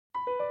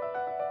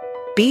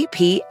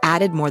BP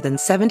added more than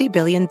 $70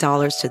 billion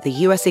to the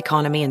U.S.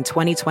 economy in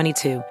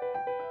 2022.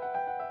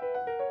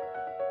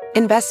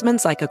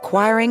 Investments like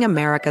acquiring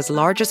America's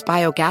largest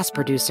biogas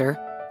producer,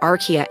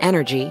 Archaea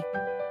Energy,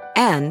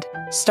 and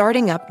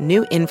starting up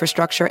new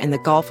infrastructure in the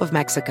Gulf of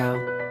Mexico.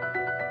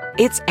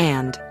 It's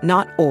and,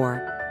 not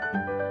or.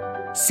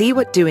 See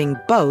what doing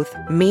both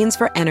means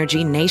for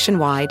energy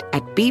nationwide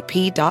at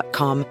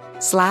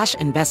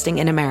bp.com/investing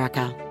in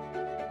America.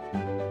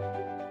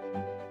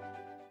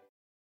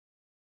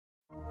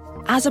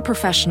 As a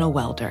professional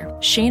welder,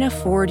 Shayna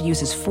Ford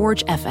uses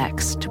Forge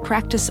FX to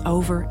practice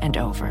over and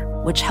over,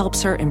 which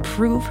helps her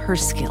improve her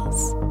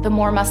skills. The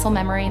more muscle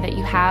memory that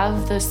you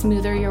have, the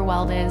smoother your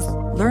weld is.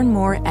 Learn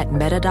more at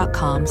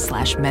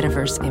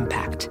meta.com/metaverse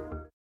impact.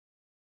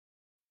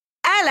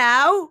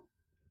 Hello.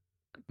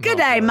 Good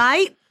day,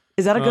 mate.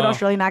 Is that a good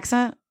Australian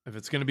accent? If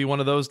it's going to be one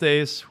of those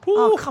days.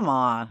 Oh, come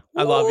on.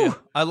 I love you.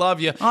 I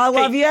love you. I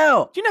love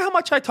you. Do you know how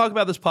much I talk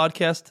about this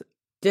podcast?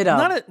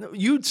 Ditto.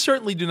 You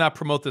certainly do not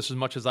promote this as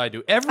much as I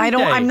do. Every day.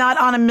 I'm not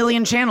on a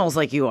million channels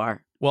like you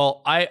are.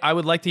 Well, I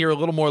would like to hear a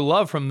little more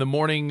love from the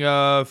morning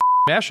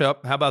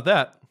mashup. How about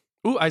that?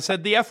 Ooh, I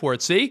said the F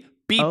word. See?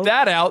 Beat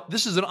that out.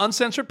 This is an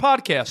uncensored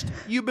podcast.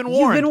 You've been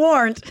warned. You've been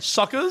warned.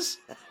 Suckers.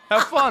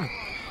 Have fun.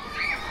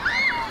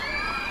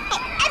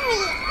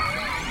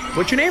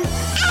 What's your name?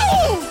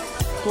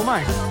 Who am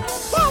I?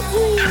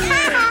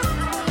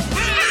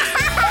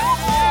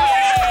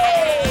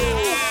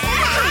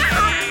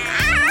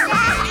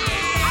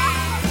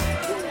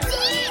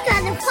 These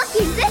are the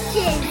fucking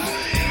bitches.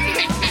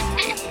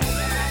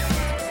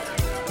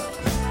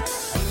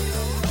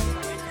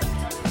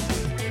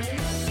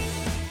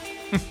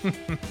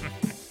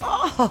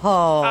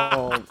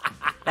 Oh,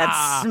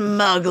 that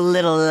smug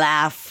little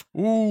laugh.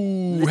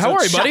 Ooh, how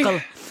are you, buddy?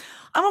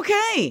 I'm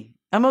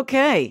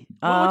okay.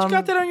 What you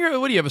got that on your?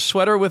 What do you have? A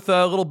sweater with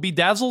little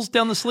bedazzles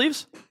down the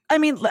sleeves? I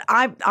mean,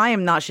 I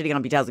am not shitting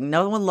on bedazzling.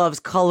 No one loves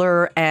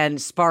color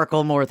and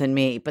sparkle more than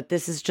me, but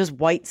this is just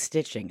white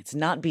stitching. It's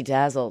not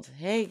bedazzled.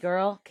 Hey,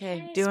 girl.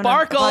 Okay, doing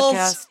Sparkles. a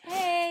podcast.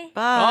 Hey.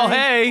 Bye. Oh,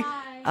 hey.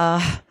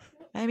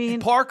 I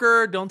mean,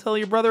 Parker, don't tell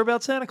your brother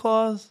about Santa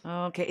Claus.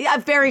 Okay, yeah,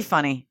 very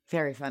funny.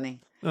 Very funny.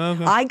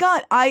 Okay.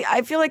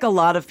 I feel like a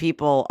lot of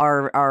people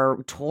are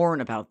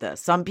torn about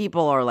this. Some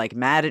people are like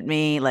mad at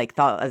me, like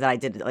thought that I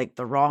did like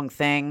the wrong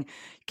thing.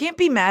 You can't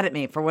be mad at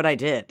me for what I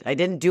did. I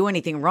didn't do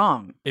anything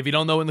wrong. If you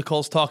don't know what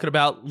Nicole's talking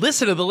about,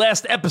 listen to the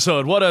last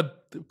episode. What a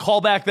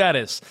callback that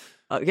is.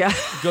 Yeah.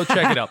 Go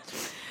check it out.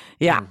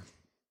 Yeah.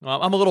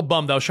 I'm a little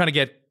bummed. I was trying to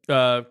get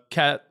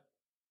Cat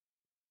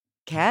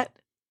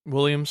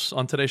Williams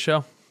on today's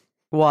show.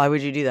 Why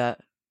would you do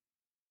that?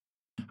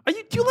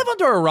 Do you live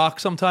under a rock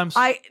sometimes?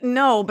 I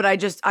know, but I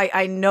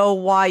know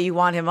why you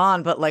want him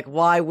on, but like,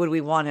 why would we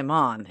want him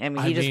on? I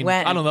mean, he just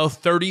went. I don't know,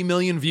 30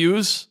 million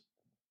views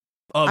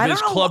of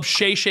his Club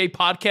Shay Shay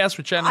podcast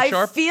with Shannon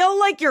Sharp. I feel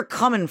like you're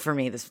coming for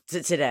me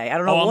today. I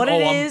don't know what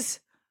it is,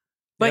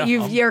 but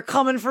you're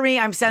coming for me.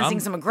 I'm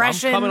sensing some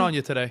aggression. I'm coming on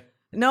you today.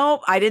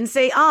 Nope, I didn't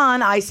say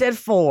on. I said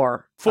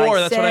for.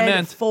 That's what I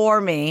meant. For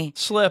me.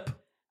 Slip.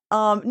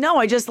 No,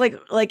 I just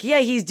like, yeah,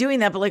 he's doing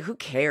that, but like, who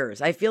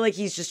cares? I feel like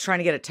he's just trying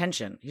to get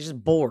attention. He's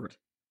just bored.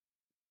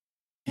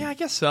 Yeah, I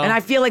guess so. And I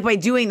feel like by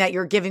doing that,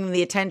 you're giving him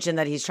the attention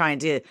that he's trying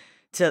to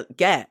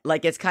get.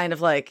 Like, it's kind of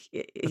like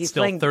he's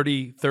still playing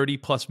 30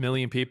 plus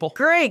million people.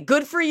 Great,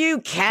 good for you,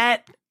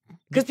 Kat.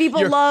 Because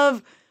people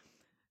love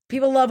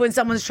when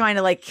someone's trying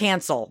to like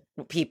cancel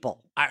people.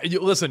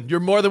 Listen, you're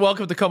more than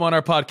welcome to come on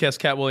our podcast,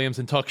 Cat Williams,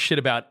 and talk shit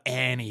about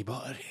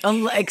anybody,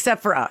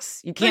 except for us.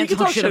 You can't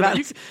talk shit about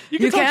us. You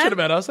can talk shit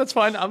about us. That's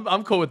fine.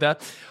 I'm cool with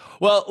that.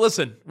 Well,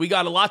 listen, we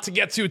got a lot to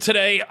get to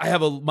today. I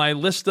have my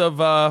list of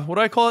what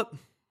do I call it?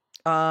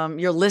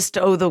 Your list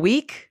of the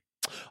week.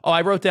 Oh, I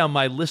wrote down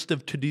my list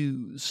of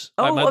to-dos.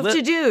 Of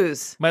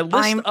to-dos. My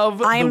list of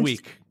the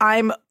week.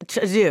 I'm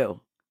to-do.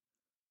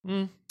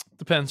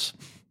 Depends.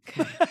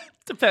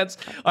 Depends.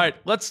 All right,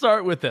 let's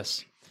start with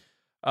this.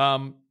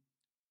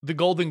 The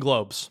Golden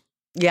Globes.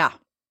 Yeah.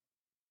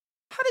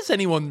 How does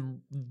anyone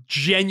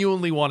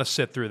genuinely want to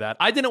sit through that?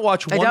 I didn't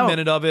watch 1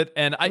 minute of it,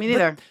 and Me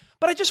neither.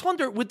 But I just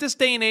wonder, with this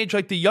day and age,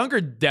 like the younger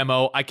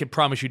demo, I can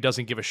promise you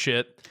doesn't give a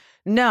shit.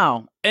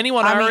 No.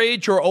 Anyone our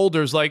age or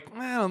older is like,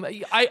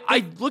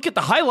 I look at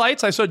the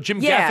highlights. I saw Jim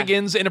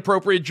Gaffigan's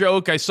inappropriate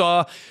joke. I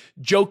saw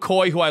Joe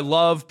Coy, who I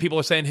love. People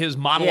are saying his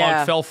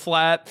monologue fell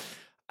flat.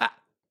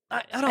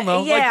 I don't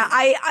know. Yeah,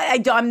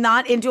 I'm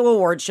not into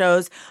award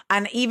shows.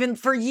 And even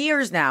for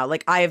years now,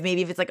 like I have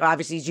maybe if it's like,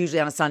 obviously it's usually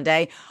on a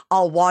Sunday,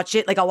 I'll watch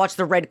it. Like I'll watch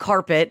the red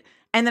carpet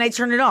and then I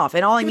turn it off.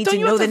 And all I need to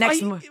know the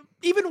next...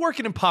 Even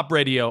working in pop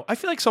radio, I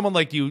feel like someone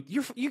like you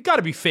got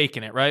to be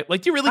faking it, right?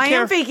 Like, do you really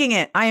care? I am faking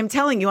it. I am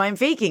telling you, I'm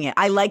faking it.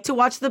 I like to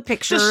watch the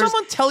pictures. Does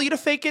someone tell you to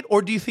fake it,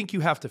 or do you think you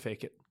have to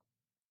fake it?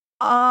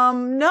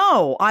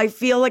 No. I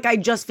feel like I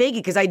just fake it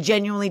because I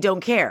genuinely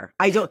don't care.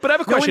 I don't. But I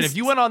have a question. If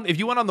you went on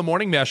the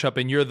morning mashup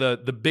and you're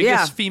the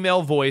biggest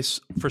female voice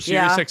for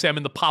Sirius XM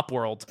in the pop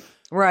world,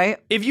 right?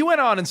 If you went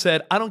on and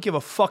said, "I don't give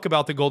a fuck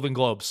about the Golden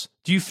Globes,"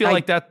 do you feel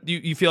like that?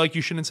 You feel like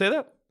you shouldn't say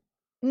that?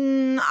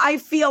 I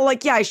feel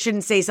like, I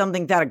shouldn't say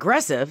something that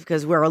aggressive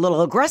because we're a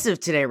little aggressive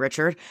today,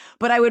 Richard.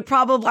 But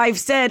I've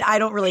said I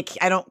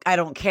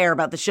don't care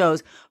about the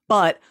shows,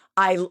 but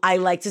I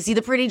like to see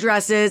the pretty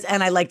dresses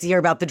and I like to hear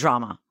about the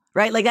drama.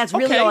 Right? Like, that's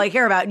really all I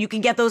care about. And you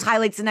can get those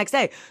highlights the next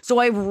day. So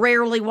I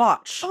rarely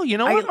watch. Oh, you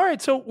know what? All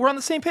right. So we're on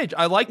the same page.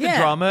 I like the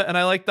drama and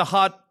I like the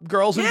hot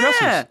girls in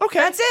dresses. Okay.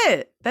 That's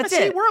it. That's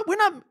it.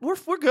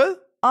 We're good.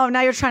 Oh,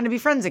 now you're trying to be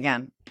friends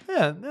again.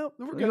 Yeah. No,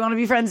 we're good. You want to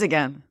be friends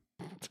again.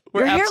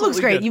 Your hair looks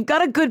great. Good. You've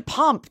got a good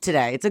pump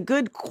today. It's a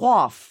good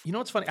coif. You know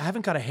what's funny? I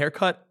haven't got a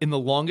haircut in the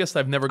longest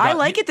I've never gotten. I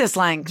like it this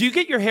length. Do you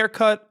get your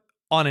haircut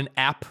on an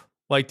app?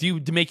 Like, do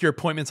you make your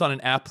appointments on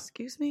an app?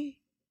 Excuse me?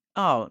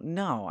 Oh,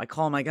 no. I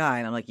call my guy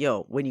and I'm like,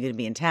 yo, when are you going to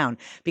be in town?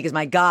 Because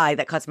my guy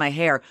that cuts my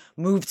hair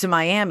moved to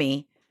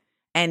Miami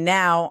and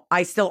now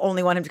I still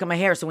only want him to cut my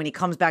hair. So when he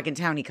comes back in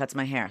town, he cuts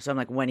my hair. So I'm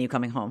like, when are you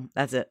coming home?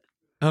 That's it.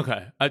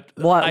 Okay.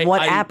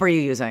 What app are you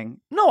using?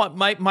 No,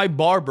 my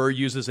barber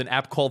uses an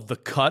app called The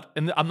Cut.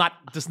 And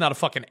this is not a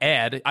fucking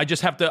ad. I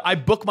just have to, I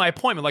book my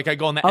appointment. Like I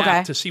go on the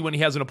app to see when he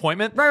has an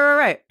appointment.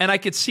 Right. And I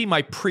could see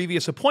my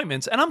previous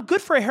appointments. And I'm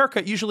good for a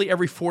haircut usually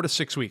every 4 to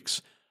 6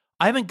 weeks.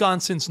 I haven't gone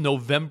since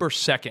November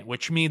 2nd,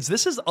 which means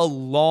this is a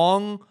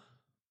long.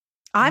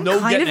 I'm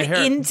kind of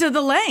into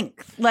the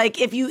length. Like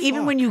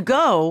even when you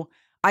go,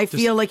 I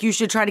feel like you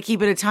should try to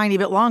keep it a tiny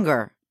bit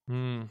longer.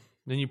 Then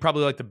you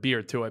probably like the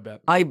beard too, I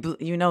bet.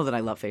 You know that I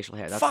love facial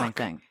hair. That's my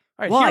thing.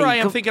 All right, here I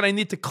am thinking I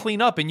need to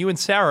clean up, and you and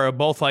Sarah are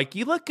both like,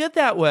 you look good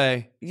that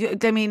way.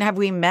 I mean, have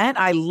we met?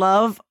 I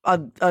love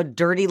a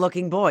dirty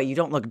looking boy. You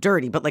don't look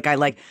dirty, but like I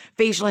like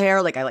facial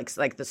hair. Like I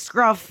like the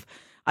scruff.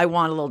 I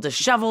want a little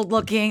disheveled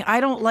looking. I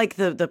don't like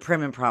the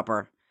prim and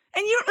proper.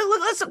 And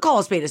let's call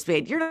a spade a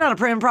spade. You're not a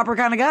prim and proper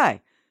kind of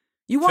guy.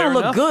 You want to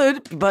look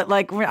good, but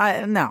like,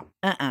 no.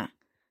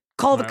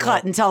 Call the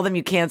cut and tell them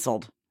you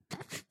canceled.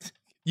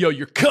 Yo,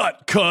 you're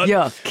cut.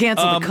 Yeah,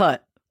 cancel the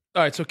cut.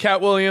 All right, so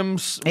Cat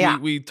Williams,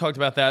 we talked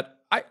about that.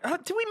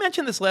 Did we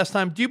mention this last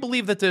time? Do you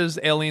believe that there's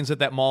aliens at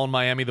that mall in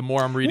Miami? The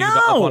more I'm reading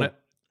up on it.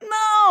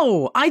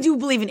 No, I do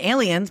believe in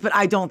aliens, but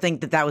I don't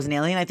think that was an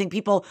alien. I think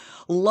people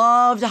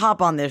love to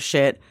hop on this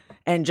shit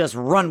and just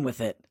run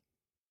with it.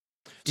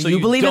 Do you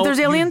believe that there's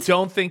aliens? You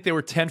don't think there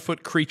were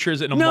 10-foot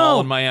creatures in a mall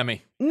in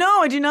Miami?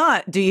 No, I do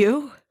not. Do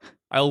you?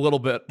 A little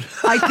bit.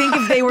 I think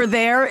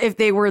if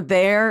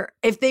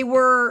they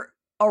were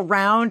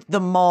around, the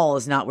mall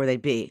is not where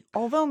they'd be.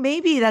 Although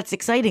maybe that's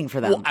exciting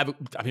for them. Well,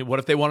 I mean, what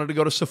if they wanted to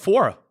go to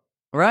Sephora?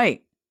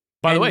 Right.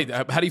 By the way,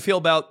 how do you feel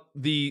about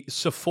the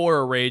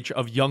Sephora rage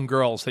of young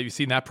girls? Have you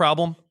seen that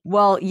problem?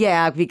 Well,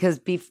 yeah, because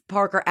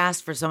Parker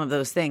asked for some of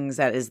those things.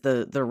 That is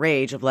the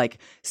rage of like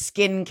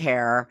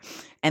skincare,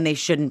 and they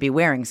shouldn't be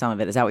wearing some of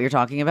it. Is that what you're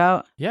talking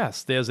about?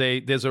 Yes, there's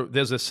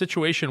a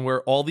situation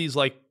where all these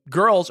like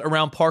girls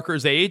around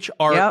Parker's age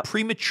are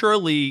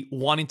prematurely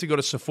wanting to go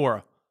to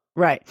Sephora.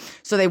 Right.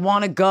 So they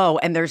want to go,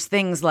 and there's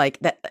things like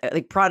that,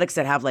 like products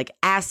that have like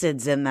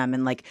acids in them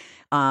and like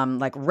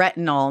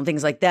retinol and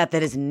things like that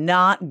is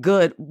not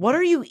good. What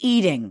are you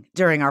eating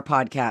during our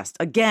podcast?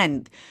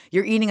 Again,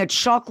 you're eating a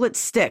chocolate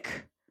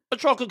stick. A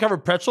chocolate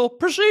covered pretzel.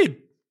 Proceed.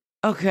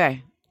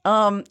 Okay.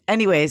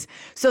 Anyways,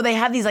 so they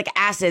have these like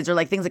acids or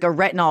like things like a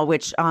retinol,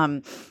 which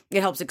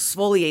it helps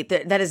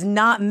exfoliate. That is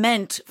not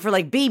meant for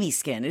like baby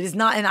skin. It is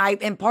not,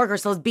 and Parker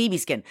sells baby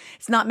skin.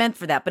 It's not meant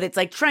for that, but it's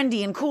like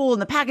trendy and cool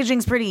and the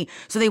packaging's pretty.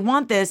 So they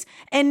want this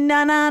and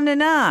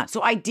nah.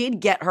 So I did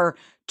get her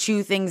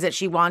 2 things that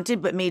she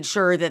wanted, but made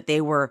sure that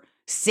they were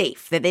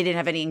safe, that they didn't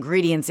have any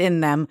ingredients in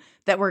them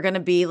that were going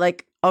to be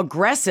like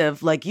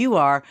aggressive like you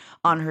are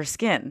on her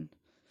skin.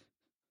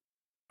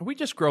 Are we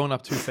just growing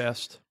up too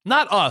fast?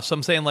 Not us.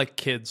 I'm saying like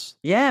kids.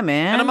 Yeah,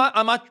 man. And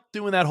I'm not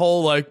doing that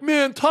whole like,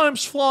 man,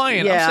 time's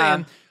flying.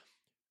 Yeah.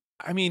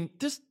 I'm saying,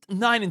 this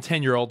 9 and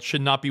 10-year-olds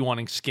should not be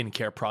wanting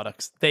skincare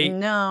products.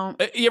 No.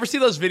 You ever see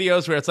those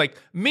videos where it's like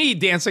me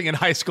dancing in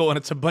high school and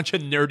it's a bunch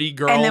of nerdy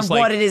girls? And then like,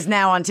 what it is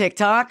now on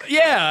TikTok?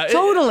 Yeah.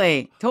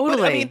 Totally. But,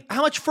 I mean,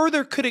 how much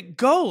further could it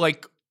go?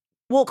 Like,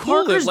 well,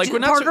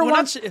 Parker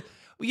wants...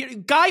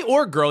 Guy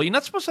or girl, you're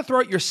not supposed to throw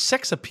out your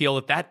sex appeal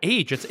at that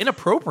age. It's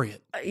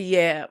inappropriate.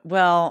 Yeah,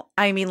 well,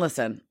 I mean,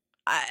 listen,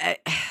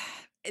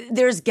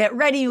 there's get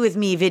ready with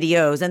me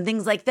videos and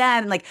things like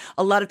that. And like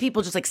a lot of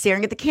people just like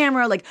staring at the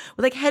camera, like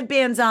with like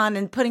headbands on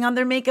and putting on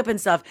their makeup and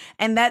stuff.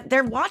 And that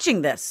they're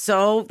watching this.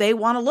 So they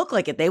want to look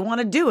like it. They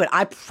want to do it.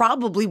 I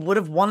probably would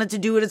have wanted to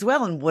do it as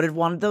well and would have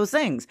wanted those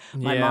things.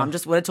 My mom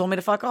just would have told me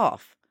to fuck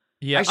off.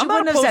 Yeah, I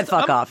wouldn't have said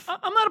fuck off.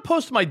 I'm not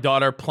opposed to my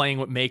daughter playing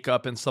with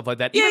makeup and stuff like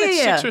that. Even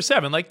at 6 or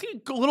 7, like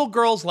little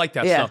girls like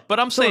that stuff. But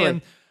I'm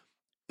saying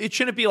it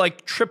shouldn't be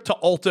like trip to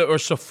Ulta or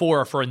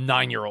Sephora for a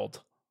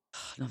 9-year-old.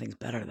 Nothing's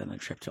better than a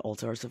trip to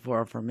Ulta or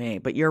Sephora for me.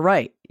 But you're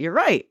right.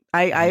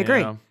 I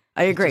agree.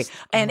 I agree.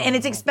 And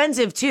it's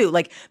expensive too.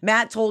 Like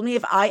Matt told me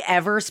if I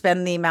ever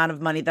spend the amount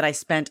of money that I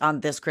spent on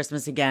this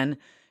Christmas again,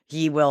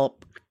 he will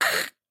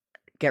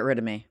get rid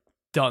of me.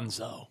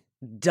 Dunzo.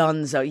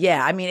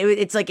 Yeah. I mean,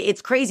 it's like,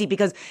 it's crazy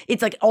because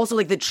it's like also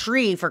like the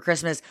tree for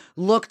Christmas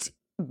looked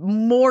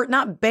more,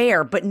 not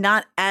bare, but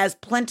not as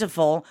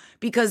plentiful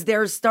because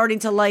they're starting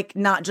to like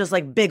not just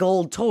like big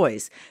old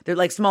toys. They're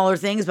like smaller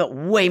things, but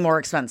way more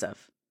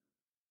expensive.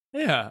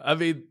 Yeah, I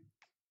mean,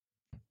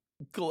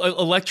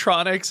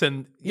 electronics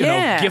and you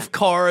know gift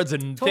cards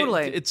and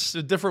totally. It's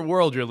a different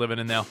world you're living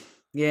in now.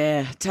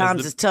 Yeah,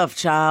 times is tough,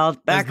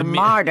 child. Back in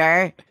my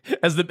day.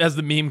 As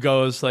the meme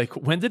goes, like,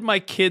 when did my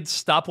kids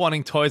stop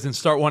wanting toys and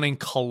start wanting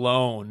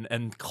cologne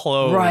and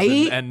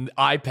clothes and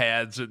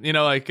iPads and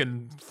like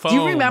and phones?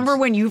 Do you remember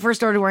when you first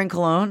started wearing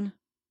cologne?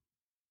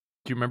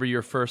 Do you remember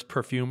your first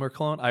perfume or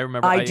cologne? I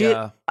remember. I did.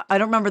 I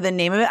don't remember the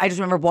name of it. I just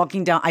remember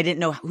walking down. I didn't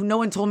know. No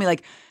one told me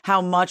like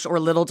how much or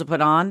little to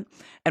put on.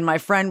 And my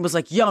friend was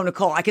like, "Yo,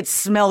 Nicole, I could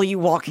smell you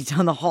walking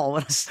down the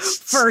hall."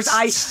 First,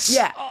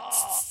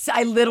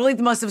 I literally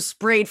must have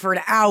sprayed for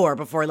an hour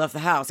before I left the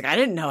house. Like I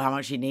didn't know how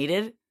much he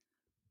needed.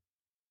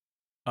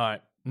 All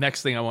right.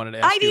 Next thing I wanted to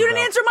ask you didn't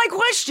answer my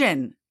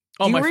question.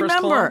 Oh, Do you my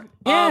remember?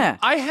 First cologne? Yeah.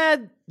 I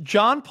had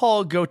John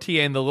Paul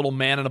Gaultier and the little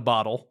man in a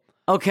bottle.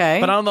 Okay.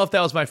 But I don't know if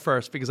that was my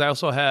first because I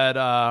also had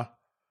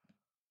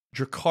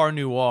Dracar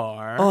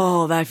Noir.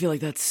 Oh, I feel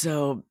like that's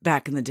so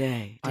back in the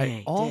day.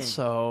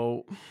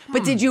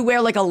 But did you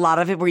wear like a lot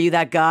of it? Were you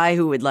that guy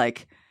who would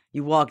like,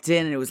 you walked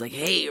in and it was like,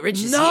 hey,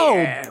 Rich is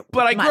here.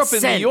 But I grew up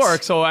in New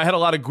York, so I had a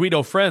lot of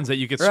Guido friends that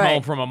you could smell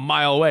them from a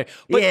mile away.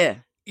 But,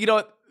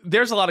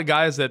 there's a lot of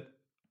guys that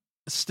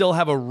still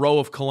have a row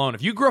of cologne.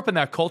 If you grew up in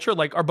that culture,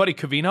 like our buddy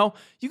Cavino,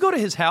 you go to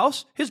his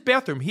house, his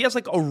bathroom, he has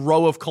like a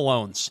row of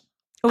colognes.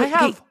 I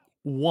have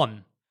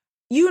one.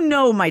 You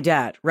know my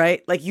dad,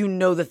 right? Like you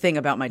know the thing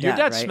about my dad. Your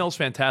dad right? smells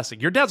fantastic.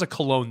 Your dad's a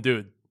cologne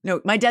dude. No,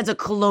 my dad's a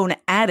cologne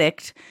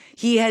addict.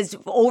 He has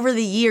over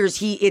the years.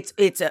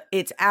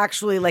 It's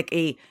actually like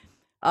a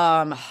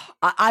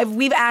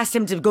we've asked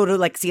him to go to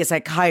like see a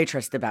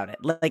psychiatrist about it.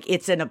 Like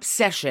it's an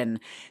obsession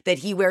that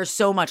he wears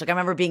so much. Like I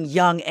remember being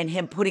young and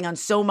him putting on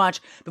so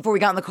much before we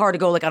got in the car to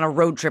go like on a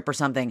road trip or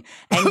something.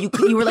 And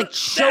you were like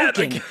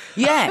choking.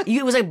 Yeah.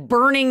 It was like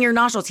burning your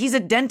nostrils. He's a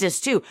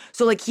dentist too.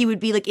 So like he would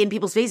be like in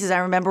people's faces. I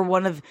remember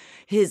one of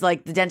his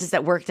like the dentist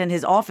that worked in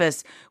his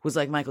office was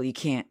like, Michael, you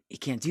can't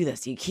do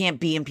this. You can't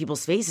be in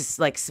people's faces.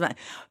 Like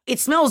it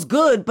smells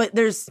good, but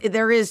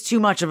there is too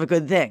much of a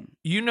good thing.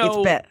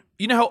 It's bad.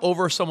 You know how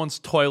over someone's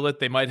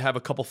toilet they might have a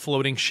couple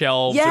floating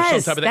shelves or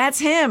some type of thing? That's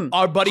him.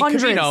 Our buddy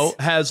Hundreds. Cavino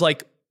has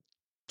like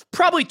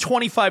probably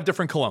 25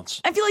 different colognes.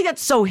 I feel like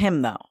that's so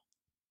him though.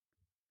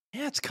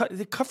 Yeah, it's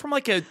cut from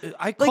like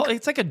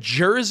it's like a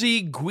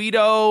Jersey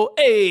Guido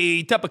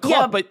type of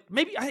club, but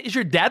maybe is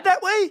your dad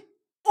that way?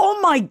 Oh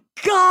my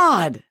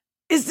God.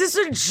 Is this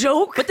a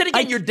joke? But then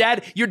again, your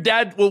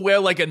dad will wear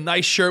like a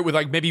nice shirt with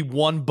like maybe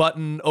one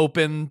button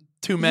open.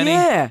 Too many?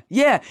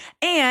 Yeah.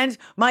 And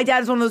my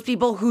dad is one of those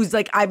people who's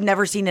like, I've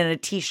never seen in a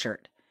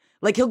t-shirt.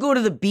 Like he'll go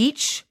to the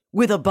beach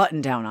with a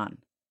button down on.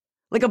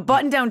 Like a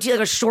button down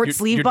like a short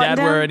sleeve button down.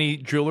 Your dad wear any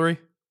jewelry?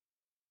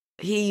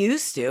 He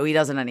used to. He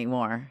doesn't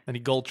anymore. Any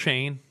gold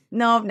chain?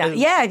 No.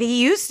 Yeah, I think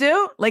he used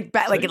to. Like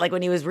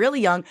when he was really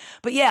young.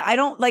 But yeah, I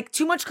don't like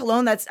too much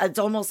cologne. It's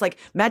almost like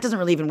Matt doesn't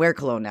really even wear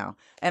cologne now.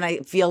 And I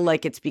feel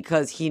like it's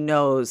because he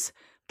knows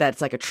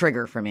that's like a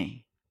trigger for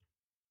me.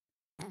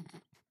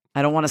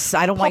 I don't want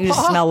you to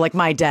smell like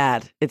my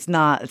dad. That's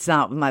not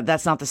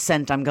the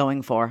scent I'm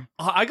going for.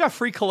 I got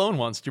free cologne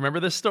once. Do you remember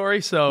this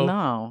story? So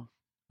no.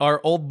 Our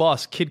old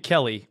boss, Kid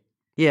Kelly.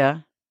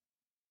 Yeah.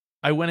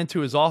 I went into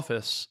his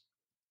office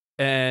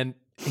and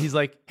he's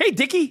like, "Hey,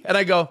 Dickie." And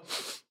I go,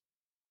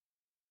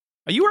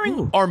 "Are you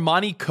wearing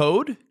Armani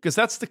Code? Because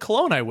that's the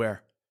cologne I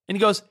wear." And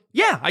he goes,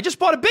 "Yeah, I just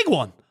bought a big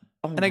one."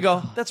 And I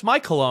go, "That's my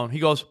cologne." He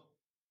goes,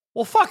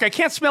 "Well, fuck, I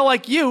can't smell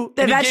like you."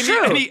 And that's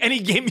true. And he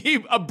gave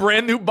me a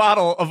brand new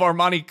bottle of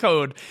Armani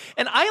Code.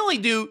 And I only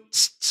do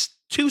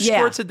 2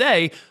 squirts a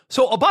day.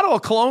 So a bottle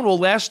of cologne will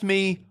last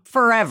me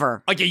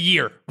forever. Like a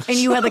year. And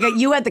you had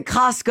the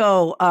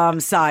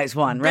Costco size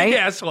one, right? Big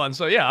ass one.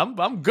 So yeah,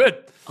 I'm good.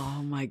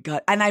 Oh my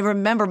God. And I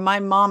remember my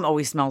mom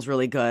always smells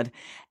really good.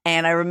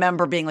 And I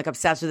remember being like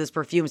obsessed with this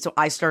perfume. So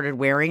I started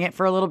wearing it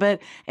for a little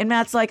bit. And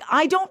Matt's like,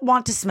 I don't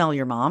want to smell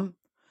your mom.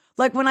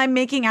 Like when I'm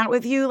making out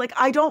with you, like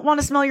I don't want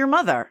to smell your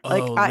mother.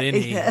 Like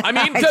Linny.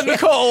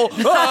 Nicole.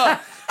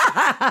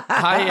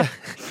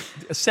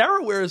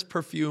 Sarah wears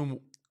perfume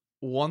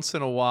once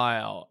in a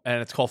while,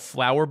 and it's called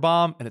Flower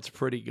Bomb, and it's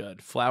pretty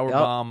good. Flower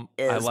Bomb,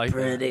 I like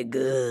pretty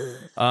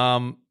good.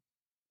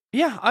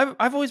 Yeah,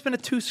 I've always been a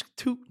two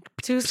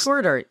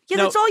squirter. Yeah,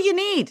 that's all you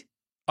need.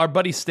 Our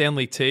buddy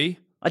Stanley T.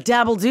 A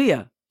dabble, do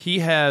ya? He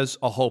has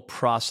a whole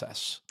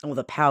process. Oh,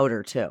 the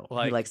powder too.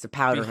 He likes to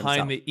powder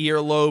behind himself. the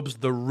earlobes,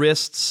 the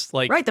wrists,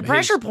 like right, the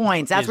pressure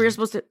points. That's where you're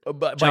supposed to.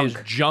 By his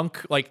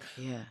junk, like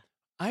yeah.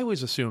 I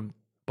always assumed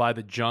by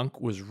the junk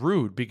was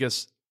rude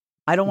because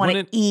I don't want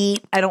to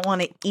eat. I don't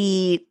want to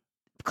eat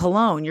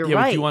cologne. You're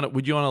right.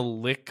 Would you want to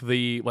lick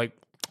the like?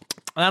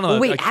 I don't know.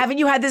 Wait, haven't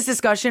you had this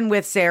discussion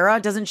with Sarah?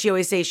 Doesn't she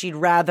always say she'd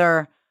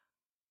rather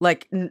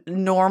like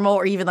normal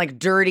or even like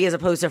dirty as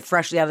opposed to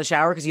freshly out of the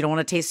shower because you don't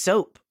want to taste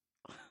soap?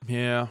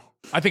 Yeah.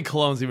 I think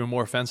cologne's even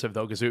more offensive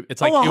though, because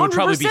it's like it would 100%.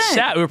 probably be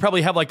sour. It would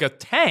probably have like a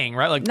tang,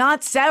 right? Like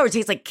not sour. It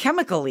tastes like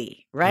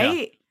chemically,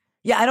 right?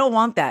 Yeah, I don't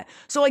want that.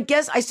 So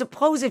I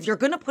suppose if you're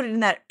going to put it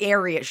in that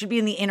area, it should be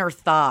in the inner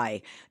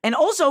thigh. And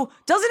also,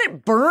 doesn't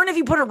it burn if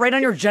you put it right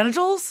on your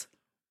genitals?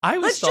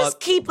 Let's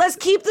keep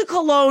the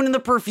cologne and the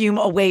perfume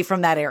away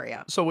from that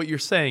area. So what you're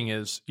saying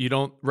is you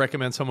don't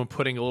recommend someone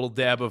putting a little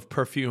dab of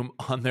perfume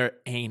on their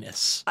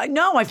anus.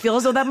 No, I feel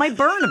as though that might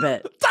burn a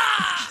bit.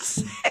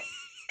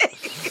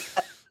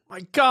 My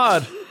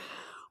God.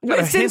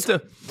 Is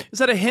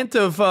that a hint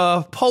of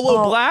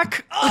Polo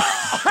Black?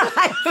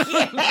 I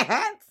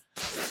can't.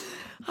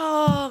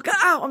 Oh, God.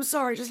 Ow, I'm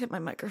sorry. I just hit my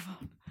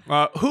microphone.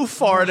 Who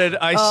farted?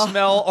 I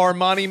smell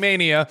Armani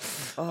Mania.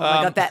 Oh,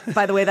 my God. That,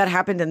 by the way, that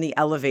happened in the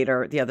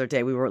elevator the other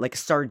day. We were like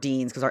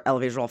sardines because our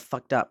elevators were all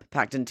fucked up,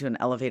 packed into an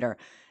elevator.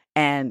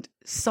 And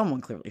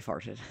someone clearly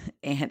farted.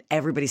 And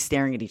everybody's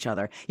staring at each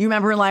other. You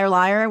remember in Liar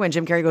Liar when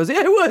Jim Carrey goes,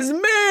 "It was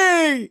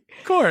me"?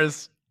 Of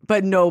course.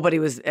 But nobody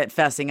was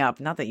fessing up.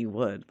 Not that you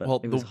would, but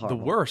it was horrible.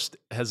 The worst,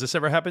 has this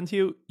ever happened to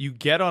you? You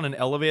get on an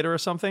elevator or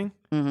something,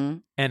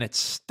 and it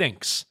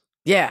stinks.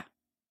 Yeah.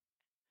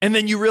 And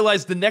then you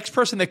realize the next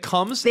person that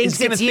comes Thinks is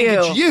going to it's think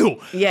it's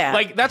you. Yeah.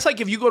 Like, that's like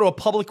if you go to a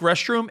public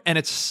restroom and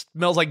it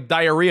smells like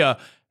diarrhea,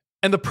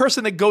 and the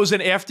person that goes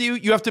in after you,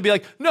 you have to be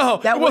like, "No,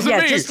 that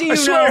wasn't me. Just so you I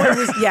swear." know, it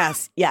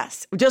was,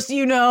 yes. Just so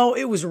you know,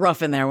 it was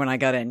rough in there when I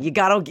got in. You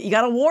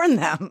gotta warn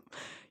them.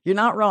 You're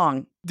not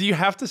wrong. Do you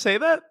have to say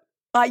that?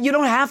 You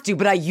don't have to,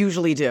 but I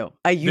usually do.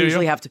 I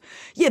usually have to.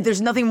 Yeah,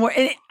 there's nothing more.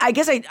 And I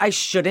guess I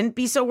shouldn't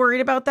be so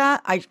worried about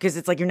that because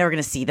it's like you're never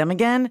going to see them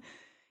again.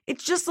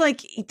 It's just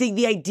like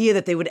the idea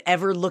that they would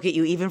ever look at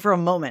you, even for a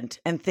moment,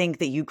 and think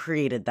that you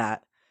created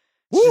that.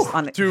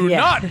 Do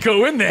not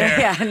go in there.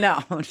 Yeah,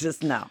 no,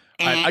 just no.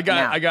 I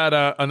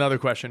got another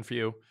question for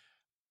you.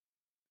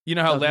 You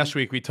know how last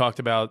week we talked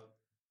about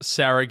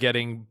Sarah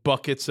getting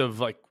buckets of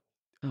like,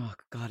 oh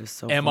God, it's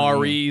so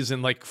MREs funny.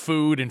 and like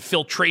food and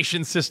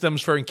filtration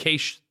systems for in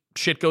case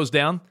shit goes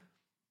down?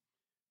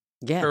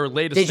 Yeah. Her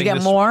latest Did you thing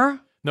get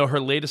more? No, her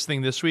latest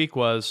thing this week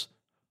was,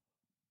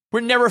 "We're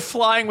never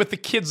flying with the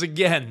kids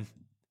again."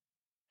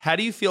 How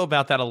do you feel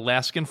about that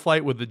Alaskan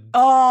flight where the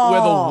wall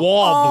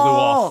blew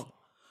off?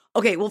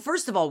 Okay, well,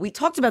 first of all, we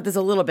talked about this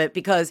a little bit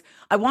because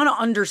I want to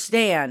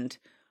understand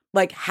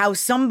like how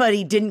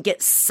somebody didn't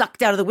get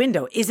sucked out of the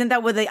window. Isn't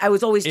that what I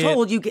was always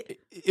told you get?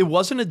 It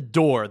wasn't a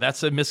door.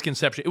 That's a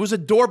misconception. It was a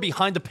door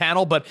behind a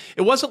panel, but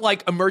it wasn't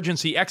like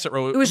emergency exit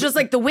row. It was just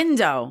like the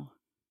window.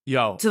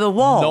 To the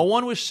wall. No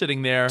one was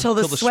sitting there till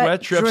the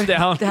sweat drips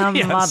down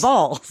my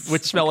balls,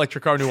 which smell like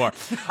Tricard Noir.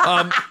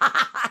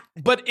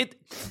 But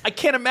I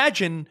can't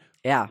imagine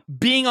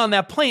being on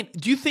that plane.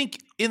 Do you think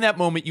in that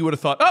moment you would have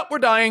thought, "Oh, we're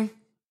dying"?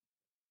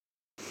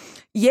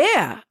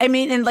 Yeah, I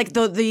mean, and like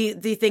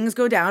the things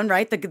go down,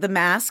 right? The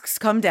masks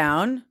come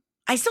down.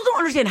 I still don't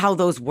understand how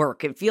those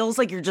work. It feels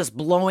like you're just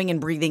blowing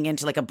and breathing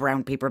into like a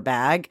brown paper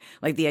bag,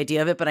 like the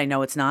idea of it, but I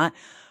know it's not.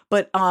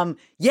 But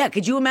yeah,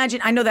 could you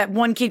imagine? I know that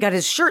one kid got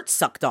his shirt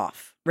sucked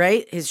off,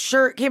 right? His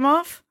shirt came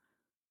off.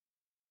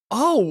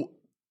 Oh,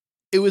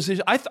 it was.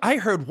 I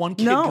heard one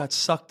kid got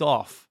sucked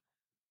off.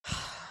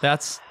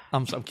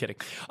 I'm kidding.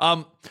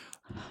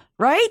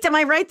 Right? Am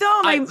I right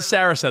though?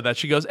 Sarah said that.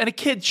 She goes, and a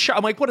kid shot.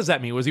 I'm like, what does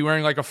that mean? Was he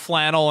wearing like a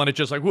flannel and it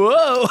just like,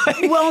 whoa?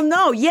 Well,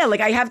 no. Yeah.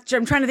 Like I'm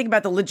trying to think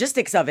about the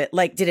logistics of it.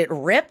 Like, did it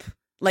rip?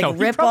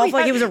 Rip off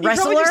like he was a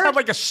wrestler? He probably just had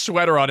like a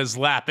sweater on his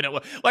lap. And it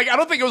was like, I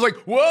don't think it was like,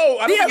 whoa.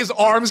 I don't think his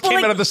arms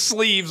came out of the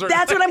sleeves.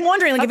 That's what I'm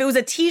wondering. Like if it was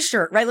a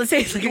t-shirt, right? Let's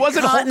say it's like he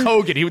wasn't Hulk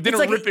Hogan. He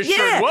didn't rip his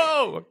shirt.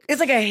 Whoa. It's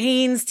like a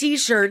Hanes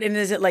t-shirt. And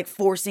is it like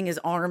forcing his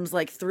arms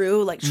like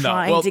through, like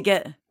trying to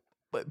get.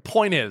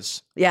 Point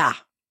is. Yeah.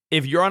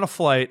 If you're on a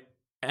flight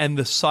and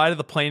the side of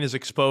the plane is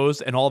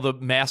exposed and all the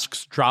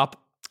masks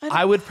drop,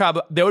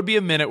 there would be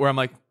a minute where I'm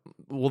like,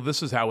 well,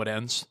 this is how it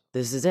ends.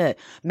 This is it.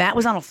 Matt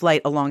was on a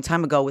flight a long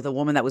time ago with a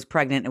woman that was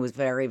pregnant and was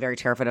very, very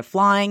terrified of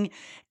flying.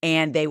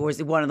 And they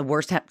was one of the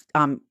worst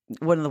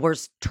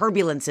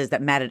turbulences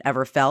that Matt had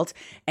ever felt.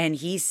 And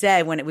he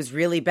said when it was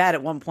really bad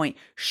at one point,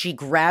 she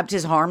grabbed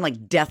his arm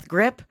like death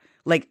grip,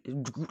 like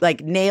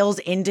nails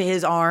into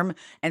his arm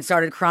and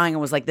started crying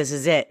and was like, "This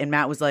is it." And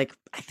Matt was like,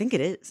 "I think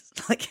it is."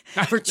 Like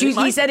for two,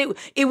 he said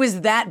it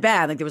was that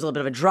bad. Like there was a little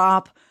bit of a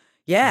drop.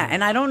 Yeah.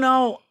 And I don't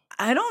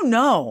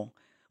know.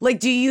 Like,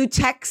 do you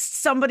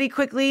text somebody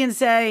quickly and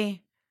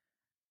say,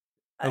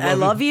 I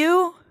love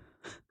you?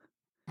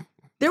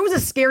 There was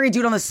a scary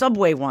dude on the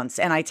subway once,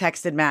 and I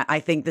texted Matt, "I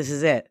think this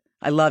is it.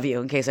 I love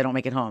you," in case I don't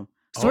make it home.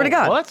 Swear to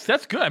God. Well,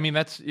 that's good. I mean,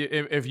 that's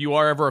if you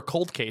are ever a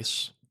cold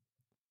case.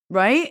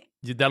 Right?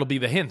 That'll be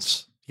the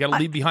hints. You got to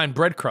leave behind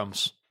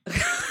breadcrumbs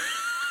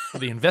for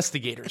the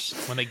investigators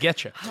when they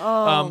get you.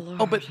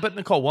 But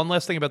Nicole, one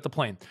last thing about the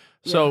plane.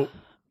 So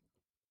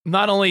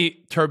not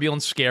only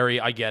turbulent,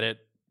 scary, I get it.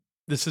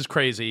 This is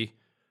crazy.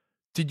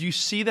 Did you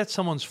see that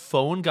someone's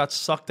phone got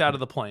sucked out of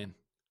the plane?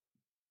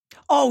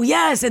 Oh,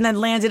 yes. And then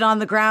landed on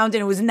the ground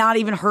and it was not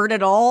even hurt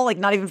at all. Like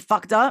not even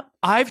fucked up.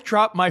 I've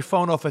dropped my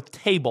phone off a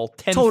table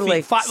 10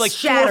 feet, like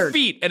shattered. 4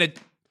 feet. And it.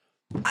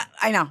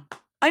 I know.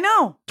 I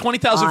know.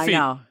 20,000 feet. I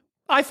know.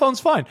 iPhone's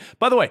fine.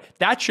 By the way,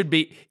 that should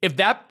be, if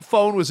that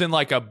phone was in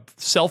like a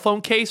cell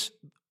phone case,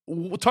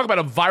 we'll talk about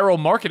a viral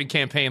marketing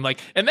campaign. Like,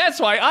 and that's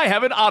why I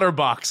have an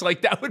OtterBox.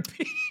 Like that would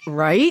be.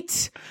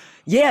 Right?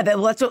 Yeah,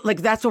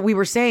 that's what we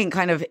were saying.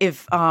 Kind of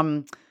if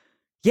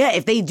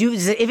if they do,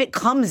 if it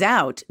comes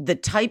out, the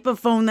type of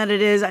phone that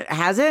it is,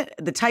 has it?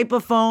 The type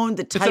of phone,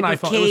 the type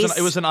of case.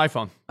 It was an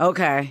iPhone.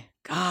 Okay.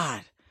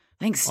 God.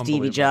 Thanks,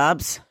 Stevie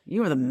Jobs.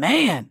 You were the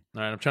man.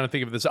 All right, I'm trying to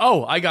think of this.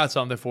 Oh, I got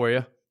something for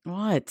you.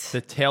 What?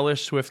 The Taylor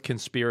Swift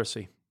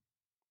conspiracy.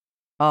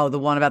 Oh, the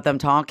one about them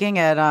talking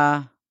at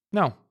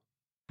No.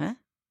 Huh?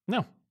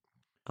 No.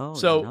 Oh,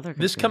 so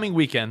this coming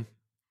weekend,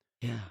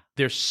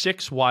 there's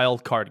 6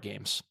 wild card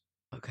games.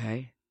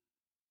 Okay.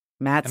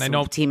 Matt's and I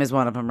know team is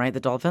one of them, right? The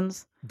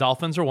Dolphins?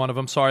 Dolphins are one of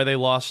them. Sorry, they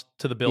lost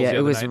to the Bills the other night.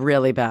 It was night.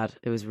 really bad.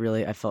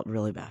 I felt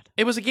really bad.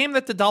 It was a game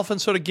that the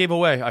Dolphins sort of gave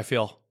away, I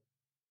feel.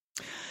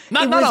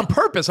 Not on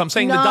purpose. I'm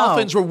saying the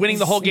Dolphins were winning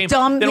the whole game.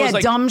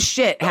 Dumb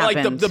shit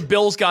happened. Like the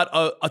Bills got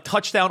a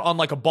touchdown on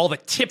like a ball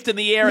that tipped in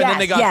the air, and then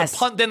they got the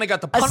punt. Then they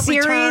got the punt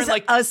return.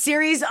 Like a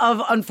series of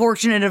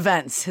unfortunate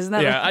events, isn't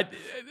that? Yeah,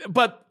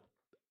 but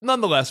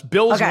nonetheless,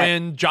 Bills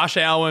win. Josh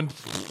Allen,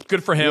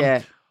 good for him.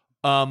 Yeah.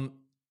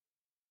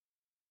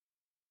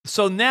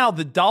 So now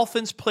the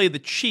Dolphins play the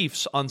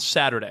Chiefs on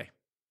Saturday.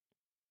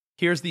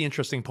 Here's the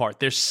interesting part.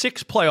 There's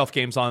 6 playoff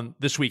games on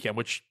this weekend,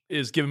 which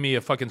is giving me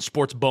a fucking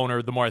sports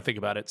boner the more I think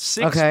about it.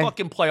 6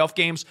 fucking playoff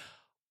games.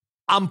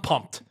 I'm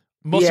pumped.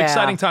 Most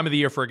exciting time of the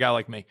year for a guy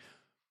like me.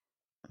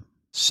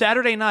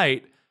 Saturday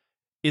night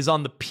is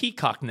on the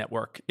Peacock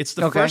network. It's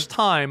the first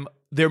time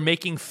they're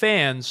making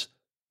fans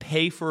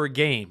pay for a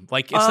game.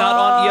 Like, it's not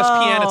on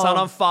ESPN. It's not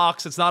on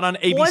Fox. It's not on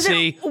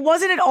ABC.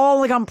 Wasn't it all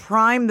like on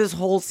Prime this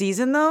whole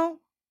season, though?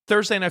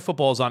 Thursday Night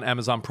Football is on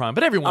Amazon Prime,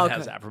 but everyone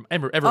has that.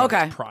 Everyone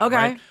has Prime,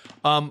 right?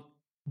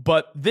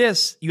 But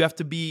this, you have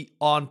to be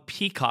on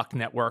Peacock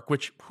Network,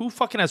 which who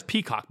fucking has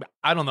Peacock?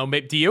 I don't know.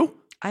 Maybe, do you?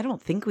 I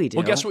don't think we do.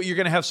 Well, guess what you're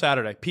going to have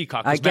Saturday?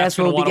 Peacock. I guess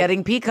we'll be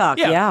getting Peacock,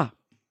 yeah.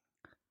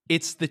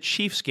 It's the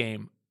Chiefs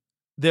game.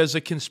 There's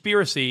a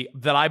conspiracy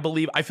that I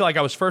feel like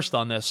I was first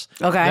on this,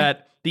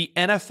 that the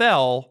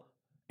NFL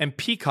and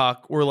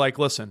Peacock were like,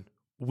 listen,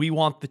 we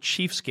want the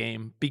Chiefs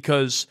game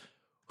because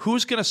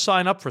who's going to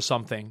sign up for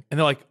something? And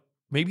they're like,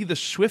 maybe the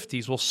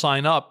Swifties will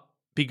sign up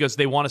because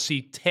they want to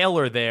see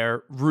Taylor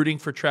there rooting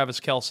for Travis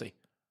Kelce.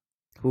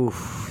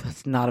 Oof,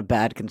 that's not a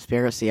bad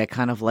conspiracy. I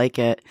kind of like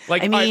it.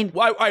 Like, I mean,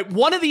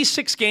 one of these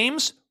 6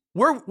 games,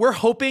 we're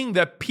hoping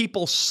that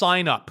people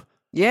sign up.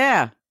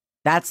 Yeah,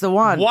 that's the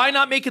one. Why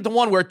not make it the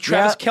one where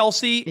Travis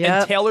Kelce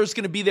and Taylor's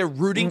going to be there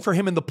rooting for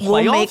him in the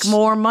playoffs? We'll make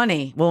more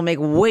money. We'll make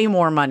way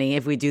more money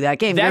if we do that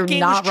game. That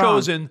game was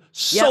chosen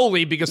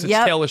solely because it's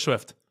Taylor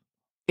Swift.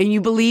 And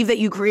you believe that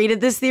you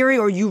created this theory,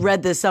 or you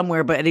read this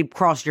somewhere, but it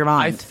crossed your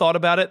mind? I thought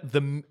about it.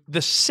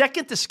 The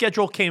second the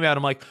schedule came out,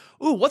 I'm like,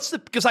 ooh,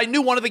 because I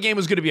knew one of the game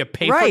was going to be a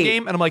pay-for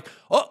game, and I'm like,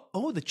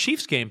 oh, the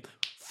Chiefs game.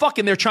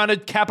 Fucking, they're trying to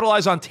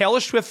capitalize on Taylor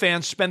Swift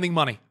fans spending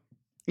money.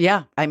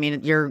 Yeah, I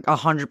mean, you're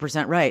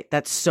 100% right.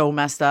 That's so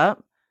messed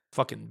up.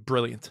 Fucking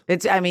brilliant.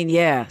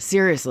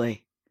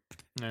 Seriously.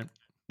 Yeah.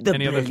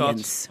 Any other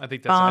thoughts? I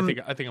think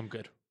I think I'm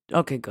good.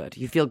 Okay, good.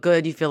 You feel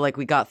good? You feel like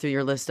we got through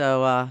your list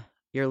of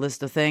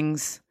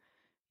things?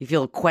 You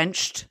feel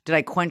quenched? Did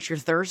I quench your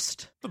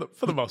thirst?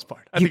 For the most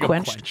part. I think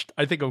I'm quenched.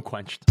 I think I'm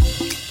quenched.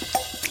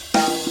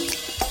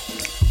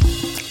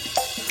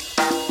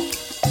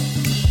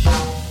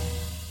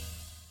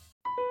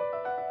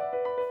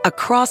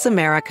 Across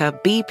America,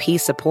 BP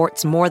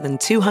supports more than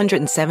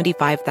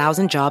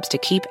 275,000 jobs to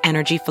keep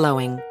energy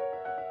flowing.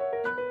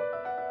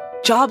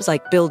 Jobs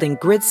like building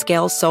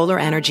grid-scale solar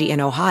energy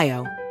in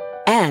Ohio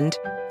and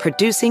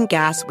producing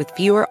gas with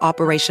fewer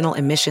operational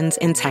emissions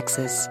in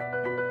Texas.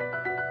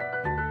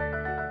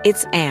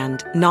 It's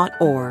and, not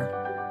or.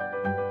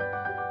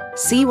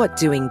 See what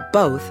doing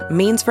both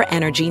means for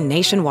energy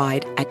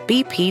nationwide at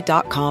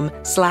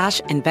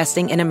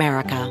bp.com/investing in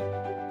America.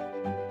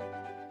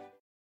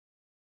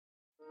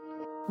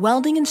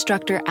 Welding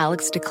instructor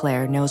Alex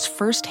DeClaire knows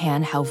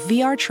firsthand how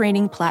VR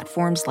training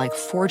platforms like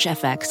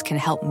ForgeFX can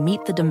help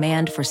meet the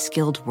demand for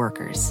skilled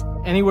workers.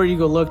 Anywhere you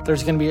go look,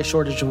 there's going to be a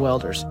shortage of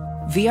welders.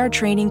 VR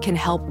training can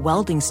help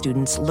welding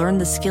students learn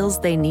the skills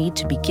they need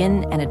to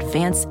begin and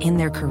advance in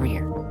their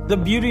career. The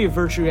beauty of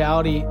virtual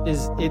reality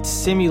is it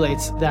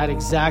simulates that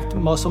exact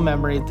muscle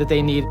memory that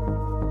they need.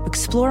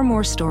 Explore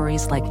more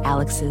stories like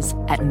Alex's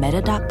at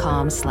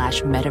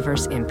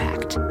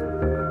meta.com/metaverseimpact.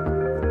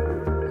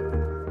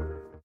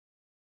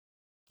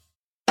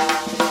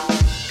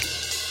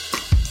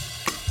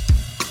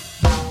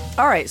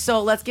 All right,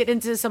 so let's get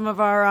into some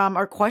of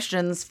our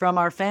questions from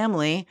our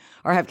family,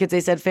 our Have Kids They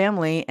Said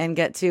family, and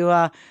get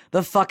to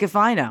the fuck if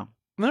I know.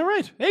 All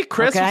right. Hey,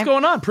 Chris, what's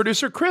going on?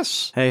 Producer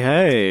Chris.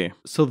 Hey.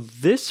 So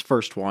this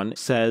first one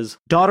says,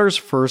 daughter's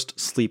first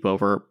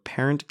sleepover,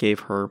 parent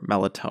gave her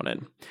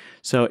melatonin.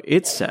 So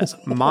it says,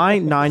 my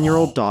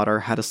 9-year-old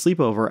daughter had a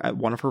sleepover at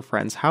one of her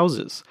friends'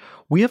 houses.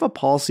 We have a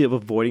policy of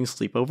avoiding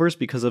sleepovers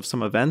because of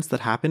some events that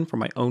happened from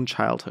my own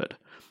childhood.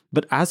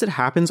 But as it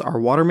happens, our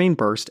water main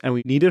burst and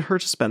we needed her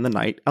to spend the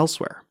night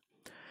elsewhere.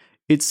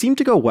 It seemed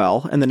to go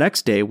well, and the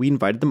next day we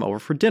invited them over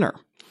for dinner.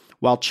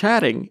 While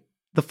chatting,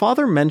 the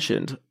father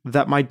mentioned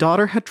that my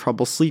daughter had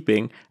trouble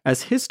sleeping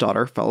as his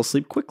daughter fell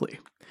asleep quickly.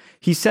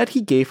 He said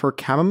he gave her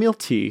chamomile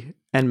tea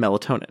and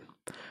melatonin.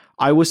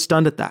 I was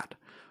stunned at that.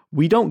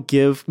 We don't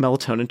give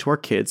melatonin to our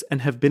kids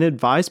and have been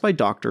advised by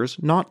doctors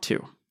not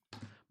to.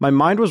 My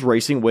mind was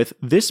racing with,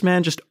 this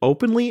man just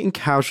openly and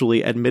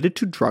casually admitted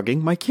to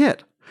drugging my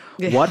kid.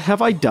 What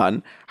have I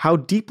done? How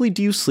deeply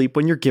do you sleep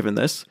when you're given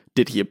this?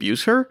 Did he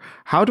abuse her?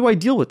 How do I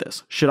deal with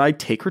this? Should I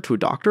take her to a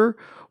doctor?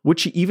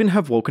 Would she even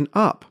have woken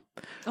up?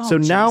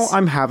 Now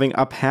I'm having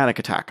a panic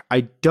attack.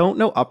 I don't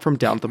know up from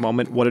down at the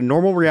moment what a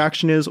normal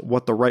reaction is,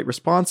 what the right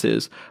response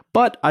is,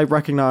 but I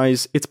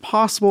recognize it's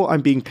possible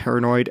I'm being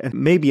paranoid and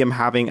maybe I'm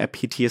having a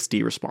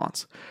PTSD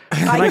response.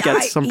 Can I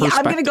get some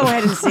perspective? I'm going to go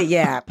ahead and say,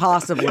 yeah,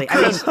 possibly.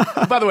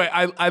 By the way,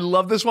 I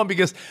love this one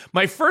because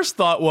my first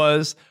thought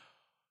was,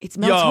 it's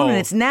melatonin.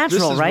 It's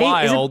natural, this is right?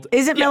 Wild.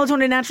 Is it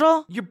melatonin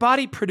natural? Your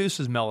body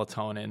produces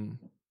melatonin.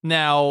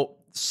 Now,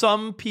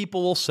 some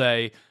people will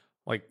say,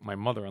 like my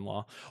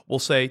mother-in-law will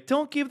say,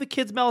 don't give the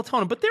kids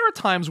melatonin. But there are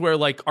times where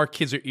like our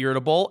kids are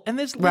irritable and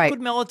there's liquid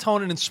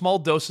melatonin in small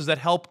doses that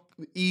help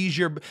ease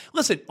your...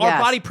 Listen, our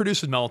body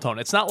produces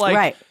melatonin. It's not like...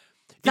 Right.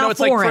 It's not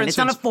foreign. Like, for instance, it's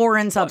not a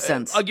foreign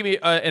substance. I'll give you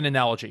an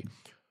analogy.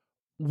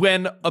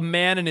 When a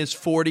man in his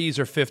 40s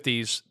or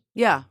 50s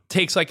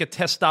takes like a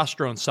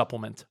testosterone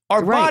supplement,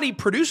 our body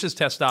produces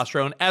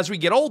testosterone. As we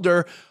get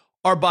older,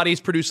 our bodies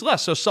produce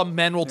less. So some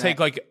men will take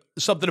like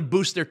something to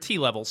boost their T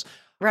levels.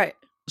 Right.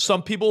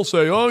 Some people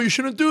say, oh, you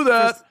shouldn't do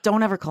that. Just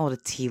don't ever call it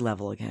a T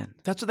level again.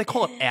 That's what they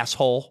call it,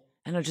 asshole.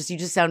 I know, you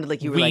just sounded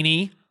like you were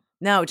weenie.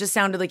 No, it just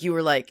sounded like you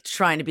were like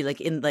trying to be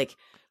like in like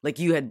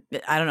you had,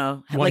 I don't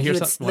know, like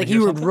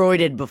you were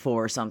roided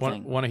before or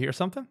something. Want to hear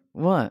something?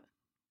 What?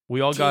 We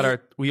all got our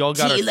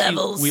T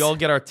levels. We all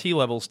get our T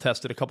levels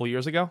tested a couple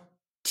years ago.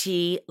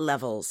 T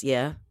levels,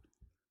 yeah.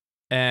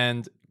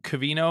 And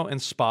Covino and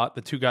Spot,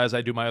 the two guys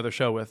I do my other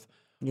show with,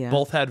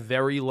 both had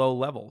very low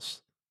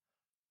levels.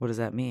 What does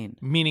that mean?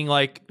 Meaning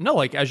like, no,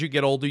 like as you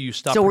get older, you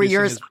stop So were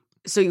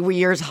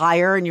yours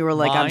higher and you were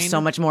like, I'm so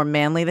much more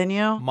manly than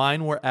you?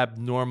 Mine were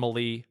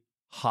abnormally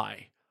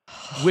high,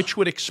 which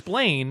would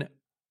explain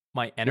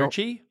my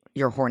energy.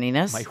 Your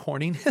horniness? My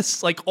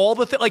horniness. Like all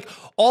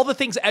the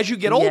things as you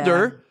get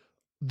older,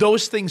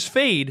 those things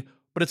fade.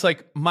 But it's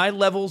like my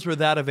levels were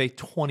that of a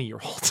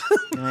 20-year-old.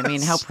 I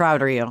mean, how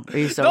proud are you? Are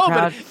you so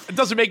proud? But it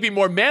doesn't make me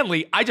more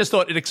manly. I just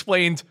thought it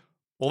explained...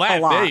 Well,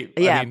 a lot. I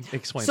mean,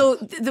 explain. So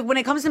when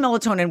it comes to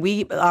melatonin,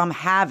 we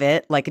have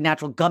it like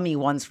natural gummy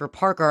ones for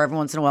Parker every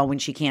once in a while when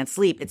she can't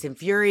sleep. It's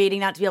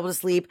infuriating not to be able to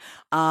sleep.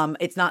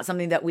 It's not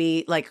something that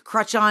we like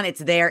crutch on.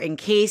 It's there in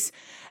case.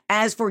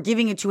 As for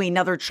giving it to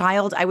another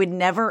child, I would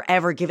never,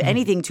 ever give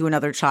anything to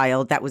another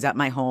child that was at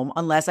my home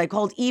unless I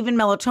called even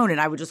melatonin.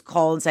 I would just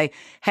call and say,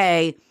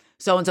 hey,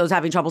 so-and-so's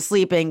having trouble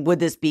sleeping. Would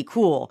this be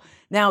cool?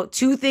 Now,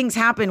 2 things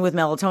happened with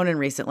melatonin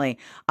recently.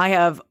 I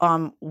have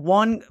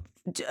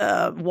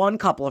one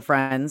couple of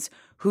friends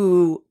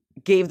who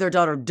gave their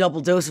daughter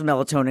double dose of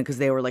melatonin because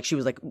they were like, she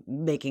was like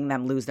making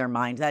them lose their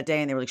mind that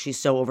day. And they were like, she's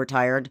so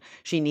overtired.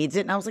 She needs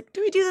it. And I was like,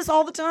 do we do this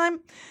all the time?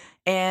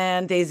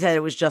 And they said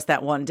it was just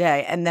that one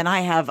day. And then I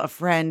have a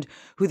friend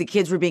who the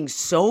kids were being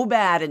so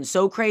bad and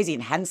so crazy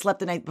and hadn't slept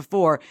the night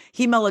before.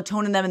 He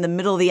melatonin them in the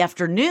middle of the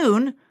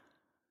afternoon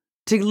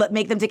to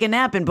make them take a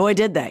nap. And boy,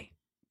 did they.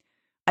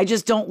 I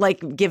just don't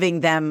like giving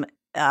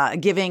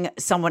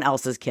someone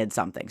else's kid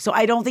something. So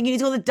I don't think you need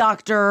to go to the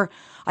doctor.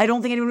 I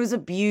don't think anyone was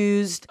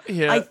abused.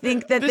 Yeah. I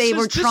think that they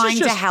were trying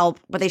to help,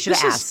 but they should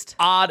have asked.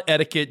 Odd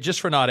etiquette just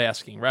for not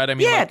asking, right? I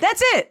mean,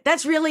 that's it.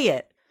 That's really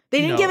it. They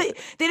didn't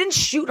they didn't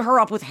shoot her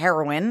up with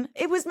heroin.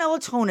 It was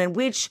melatonin,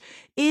 which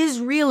is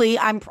really,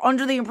 I'm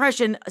under the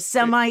impression,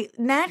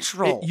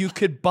 semi-natural. You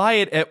could buy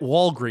it at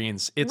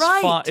Walgreens. It's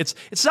fine.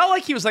 It's not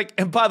like he was like,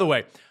 and by the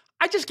way,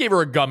 I just gave her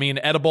a gummy, an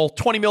edible,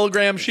 20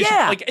 milligrams.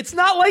 Like, it's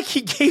not like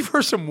he gave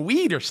her some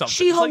weed or something.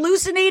 She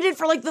hallucinated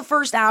for like the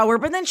first hour,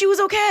 but then she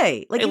was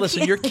okay. Like, hey,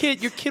 listen, your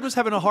kid was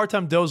having a hard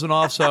time dozing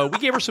off, so we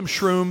gave her some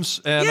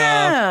shrooms,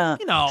 and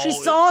she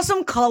saw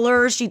some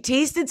colors, she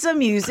tasted some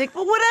music,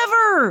 but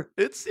whatever.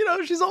 It's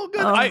she's all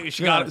good.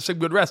 She got some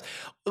good rest.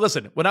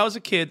 Listen, when I was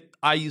a kid,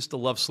 I used to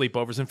love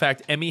sleepovers. In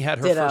fact, Emmy had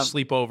her first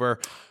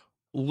sleepover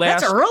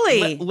that's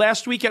early.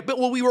 Last weekend. But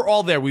we were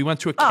all there. We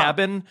went to a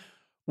cabin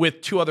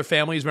with 2 other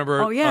families.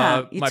 Remember, you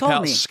my told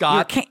pal me.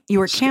 Scott. You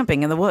were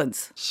camping in the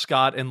woods.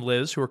 Scott and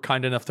Liz, who were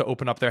kind enough to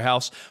open up their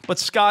house. But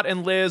Scott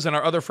and Liz and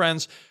our other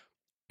friends,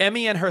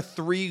 Emmy and her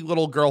 3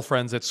 little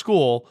girlfriends at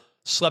school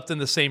slept in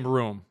the same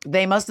room.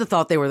 They must have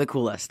thought they were the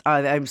coolest.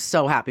 I'm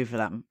so happy for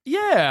them.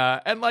 Yeah.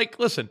 And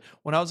listen,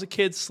 when I was a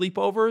kid,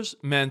 sleepovers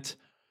meant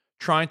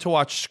trying to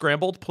watch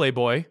Scrambled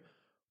Playboy,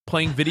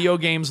 playing video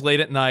games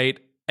late at night,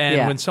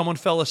 and when someone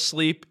fell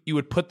asleep, you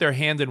would put their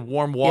hand in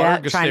warm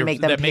water because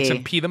that makes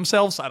them pee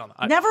themselves. I don't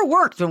know. Never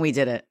worked when we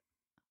did it.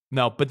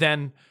 No, but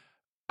then...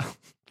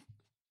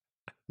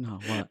 No,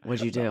 what?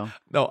 What'd you do?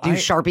 No, do you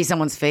Sharpie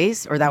someone's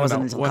face? Or that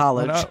wasn't until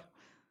college?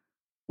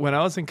 When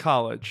I was in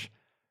college,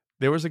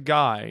 there was a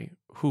guy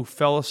who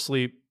fell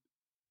asleep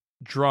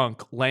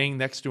drunk laying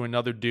next to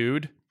another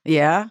dude.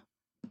 Yeah.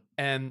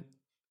 And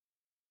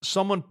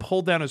someone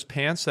pulled down his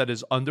pants that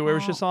his underwear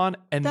was just on.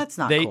 And that's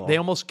not cool. Cool. They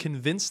almost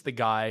convinced the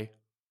guy,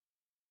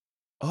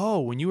 oh,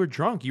 when you were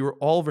drunk, you were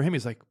all over him.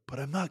 He's like, but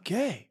I'm not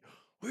gay.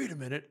 Wait a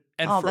minute.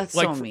 And that's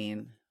so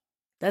mean.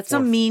 That's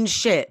some mean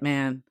shit,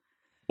 man.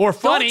 Or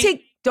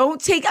funny.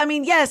 Don't take, I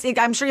mean, yes,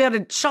 I'm sure you had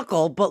a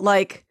chuckle, but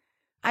like,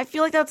 I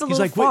feel like that's a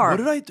little far.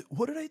 Wait,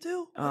 what did I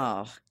do?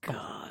 Oh,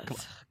 God.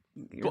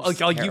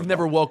 Like you've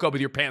never woke up with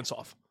your pants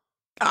off.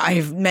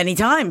 I've many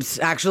times,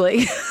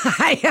 actually.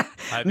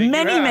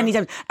 Many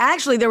times.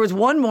 Actually, there was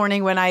one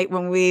morning when I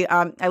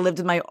lived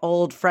with my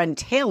old friend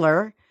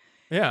Taylor.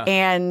 Yeah.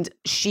 And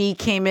she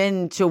came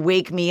in to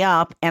wake me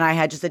up, and I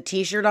had just a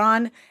t-shirt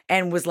on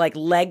and was like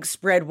legs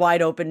spread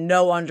wide open,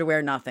 no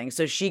underwear, nothing.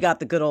 So she got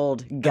the good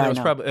old guy. And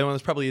there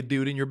was probably a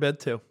dude in your bed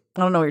too.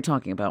 I don't know what you're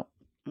talking about.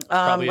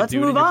 Let's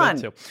move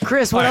on.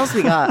 Chris, what else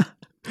we got?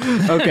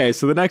 Okay,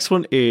 so the next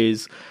one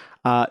is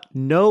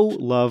no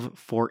love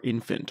for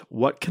infant.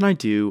 What can I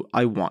do?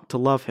 I want to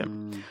love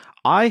him.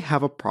 I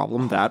have a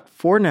problem that,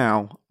 for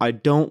now, I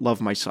don't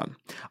love my son.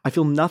 I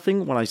feel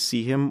nothing when I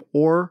see him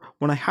or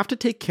when I have to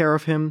take care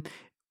of him.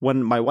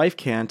 When my wife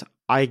can't,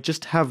 I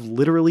just have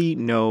literally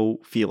no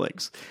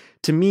feelings.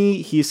 To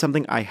me, he is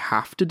something I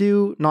have to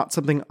do, not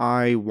something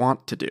I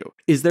want to do.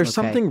 Is there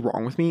something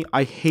wrong with me?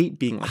 I hate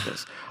being like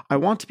this. I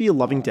want to be a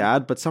loving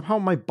dad, but somehow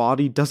my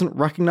body doesn't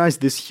recognize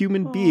this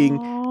human being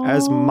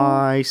as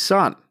my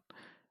son.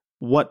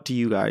 What do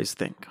you guys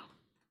think?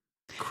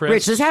 Chris,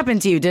 Rich, this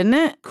happened to you, didn't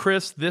it?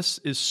 Chris, this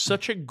is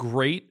such a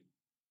great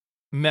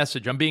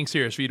message. I'm being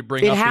serious for you to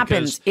bring up.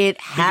 It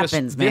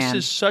happens, man. This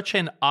is such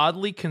an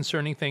oddly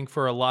concerning thing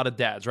for a lot of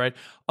dads, right?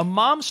 A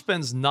mom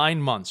spends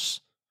 9 months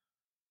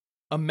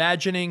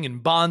imagining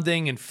and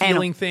bonding and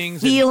feeling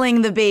things.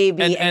 Feeling the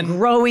baby and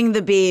growing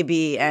the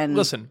baby. And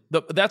listen,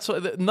 that's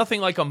nothing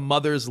like a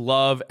mother's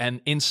love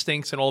and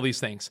instincts and all these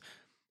things.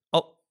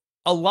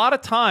 A lot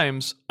of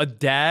times, a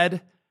dad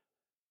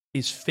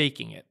is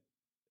faking it.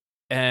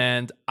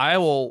 And I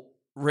will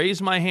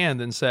raise my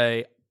hand and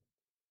say,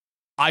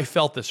 I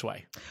felt this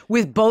way.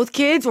 With both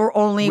kids or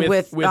only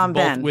with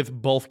Ben? With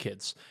both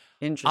kids.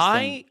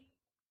 Interesting.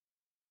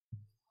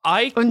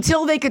 I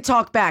until they could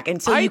talk back,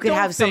 until you could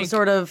have some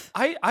sort of...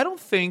 I don't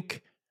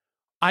think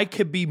I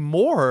could be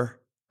more...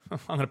 I'm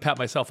going to pat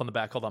myself on the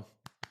back. Hold on.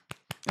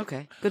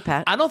 Okay, good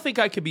pat. I don't think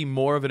I could be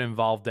more of an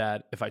involved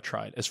dad if I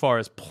tried, as far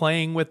as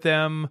playing with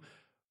them,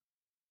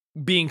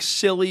 being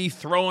silly,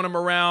 throwing them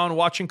around,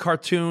 watching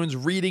cartoons,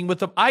 reading with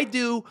them.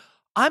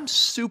 I'm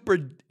super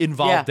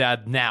involved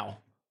dad now.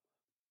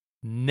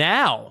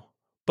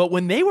 But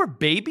when they were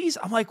babies,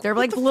 I'm like, they're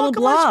what like the little fuck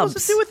blobs. am I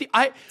supposed to do with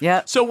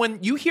you? So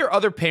when you hear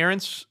other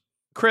parents,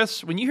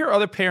 Chris,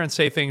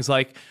 say things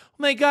like, oh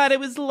my God, it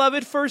was love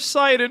at first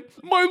sight and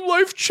my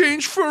life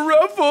changed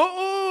forever.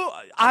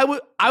 Oh,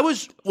 I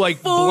was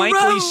like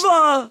blankly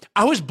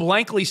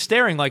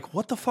staring like,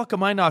 what the fuck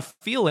am I not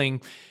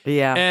feeling?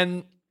 Yeah.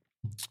 And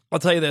I'll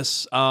tell you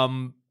this,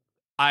 I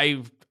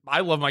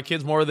love my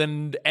kids more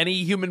than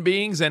any human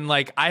beings, and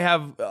like I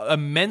have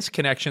immense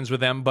connections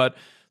with them, but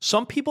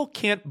some people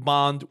can't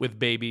bond with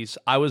babies.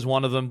 I was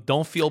one of them.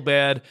 Don't feel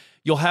bad.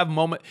 You'll have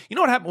moment. You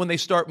know what happens when they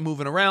start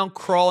moving around,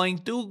 crawling,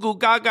 doo goo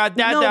gaga,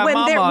 dada,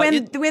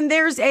 mama. When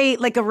there's a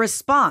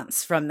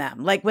response from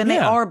them, like when they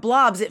are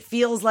blobs, it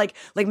feels like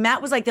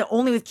Matt was like that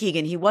only with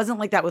Keegan. He wasn't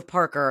like that with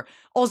Parker.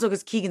 Also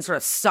because Keegan sort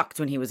of sucked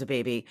when he was a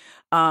baby.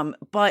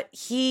 But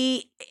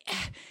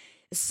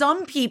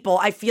some people,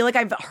 I feel like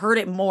I've heard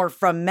it more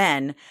from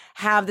men,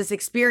 have this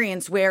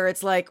experience where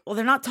it's like, well,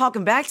 they're not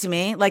talking back to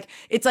me. Like,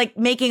 it's like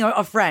making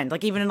a friend,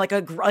 like even like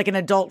an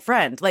adult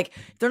friend. Like,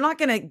 they're not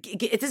going to,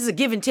 this is a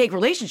give and take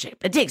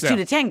relationship. It takes two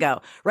to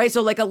tango, right?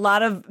 So like a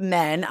lot of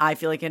men, I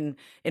feel like in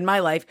my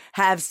life,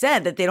 have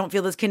said that they don't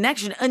feel this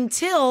connection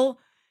until...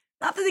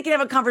 Not that they can have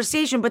a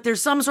conversation, but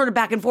there's some sort of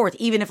back and forth,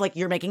 even if like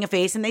you're making a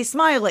face and they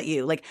smile at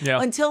you. Like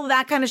until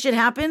that kind of shit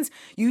happens,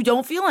 you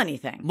don't feel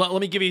anything.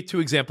 Let me give you 2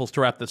 examples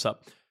to wrap this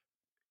up.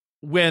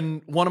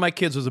 When one of my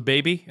kids was a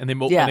baby and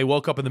they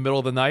woke up in the middle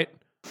of the night,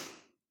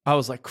 I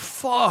was like,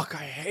 fuck,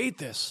 I hate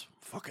this.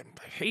 I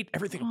hate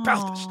everything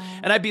about this.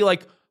 And I'd be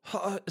like,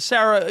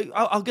 Sarah,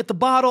 I'll get the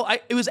bottle. All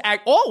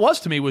it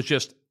was to me was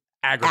just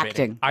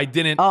aggravating. Acting. I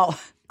didn't.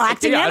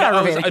 Acting and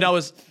aggravating. I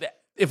was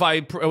if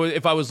I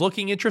was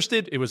looking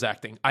interested, it was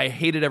acting. I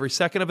hated every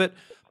second of it.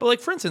 But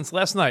like, for instance,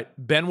 last night,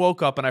 Ben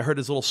woke up and I heard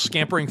his little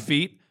scampering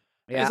feet.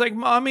 He's like,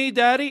 Mommy,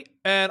 Daddy.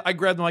 And I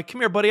grabbed him like,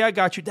 come here, buddy. I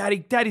got you.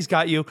 Daddy's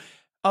got you.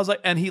 I was like,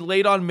 and he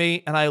laid on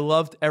me and I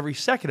loved every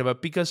second of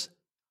it because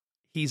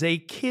he's a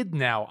kid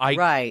now.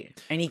 Right.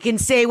 And he can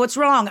say what's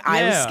wrong.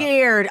 I was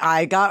scared.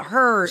 I got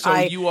hurt. So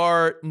you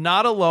are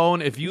not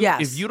alone. If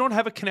you don't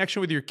have a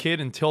connection with your kid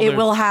until it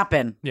will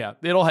happen. Yeah,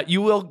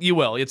 you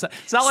will. It's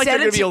not like you're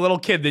going to be a little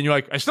kid then you're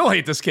like, I still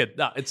hate this kid.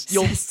 No,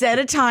 you'll set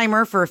a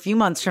timer for a few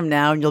months from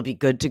now and you'll be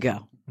good to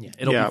go. Yeah,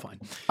 it'll be fine.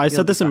 I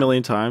said this a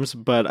million times,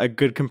 but a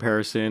good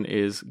comparison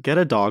is get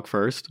a dog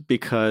first,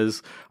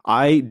 because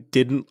I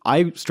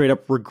straight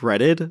up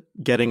regretted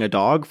getting a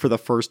dog for the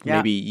first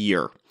maybe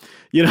year.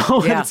 You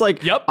know, and it's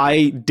like,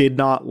 I did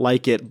not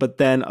like it, but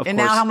then of course,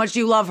 now how much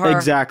you love her.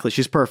 Exactly.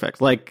 She's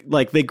perfect.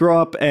 Like they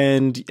grow up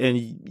and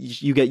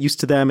you get used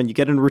to them and you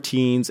get in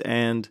routines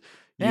and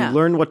you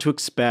learn what to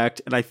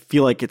expect. And I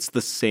feel like it's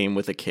the same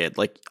with a kid.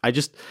 Like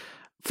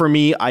for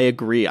me, I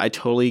agree. I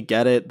totally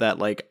get it that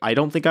like I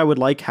don't think I would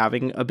like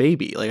having a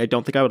baby. Like I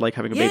don't think I would like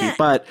having a baby,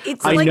 but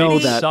I like know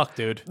babies that suck,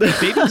 dude.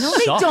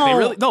 Babies suck. They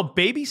really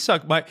babies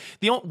suck.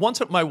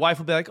 Once my wife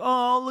will be like,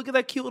 "Oh, look at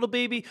that cute little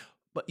baby."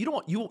 But you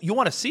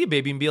want to see a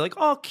baby and be like,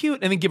 "Oh,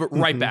 cute," and then give it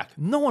right back.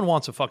 No one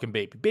wants a fucking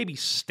baby.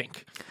 Babies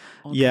stink.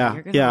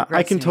 Okay, yeah,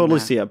 I can totally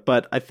see it.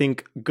 But I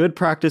think good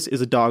practice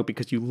is a dog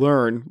because you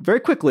learn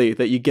very quickly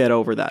that you get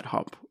over that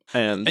hump.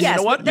 And you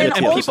know what?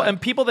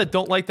 And people that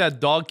don't like that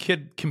dog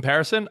kid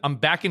comparison, I'm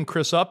backing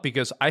Chris up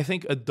because I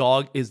think a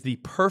dog is the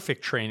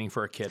perfect training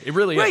for a kid. It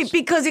really is. Right,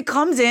 because it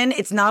comes in,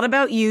 it's not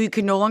about you. You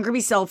can no longer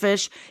be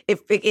selfish.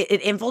 It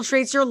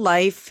infiltrates your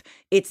life.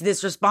 It's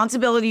this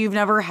responsibility you've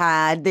never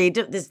had.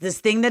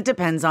 This thing that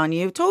depends on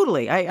you.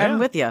 Totally. I'm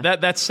with you.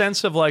 That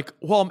sense of like,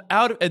 well, I'm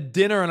out at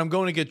dinner and I'm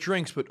going to get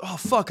drinks, but oh,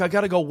 fuck, I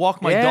got to go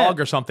walk my dog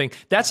or something.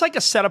 That's like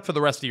a setup for the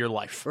rest of your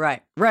life.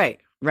 Right. I'm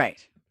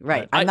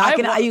not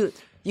going to...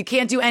 You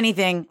can't do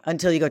anything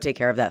until you go take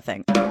care of that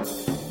thing.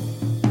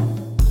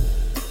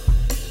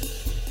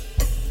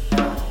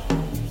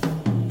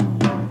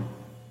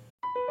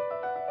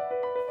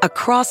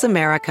 Across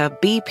America,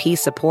 BP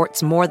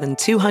supports more than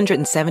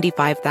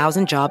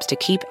 275,000 jobs to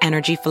keep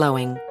energy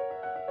flowing.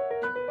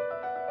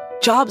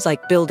 Jobs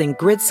like building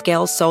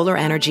grid-scale solar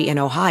energy in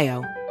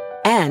Ohio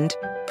and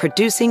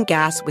producing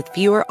gas with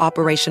fewer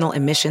operational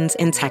emissions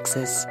in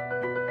Texas.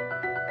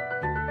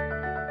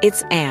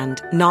 It's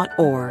and, not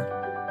or.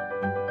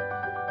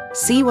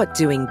 See what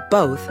doing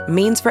both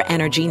means for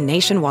energy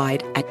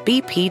nationwide at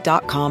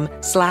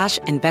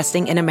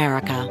bp.com/investing in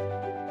America.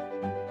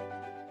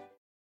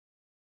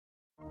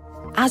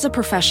 As a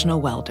professional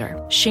welder,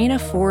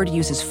 Shayna Ford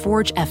uses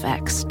Forge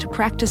FX to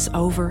practice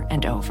over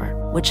and over,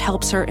 which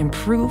helps her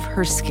improve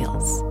her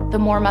skills. The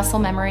more muscle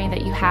memory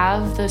that you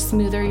have, the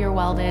smoother your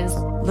weld is.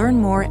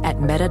 Learn more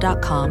at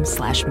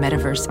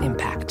meta.com/metaverse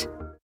impact.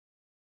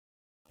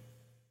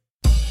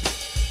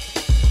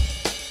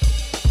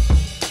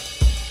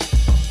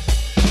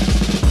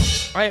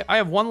 I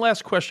have one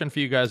last question for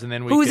you guys, and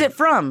then Who's it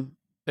from?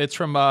 It's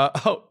from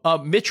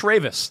Mitch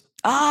Ravis.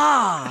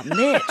 Ah,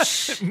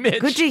 Mitch. Mitch.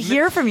 Good to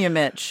hear from you,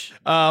 Mitch.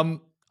 I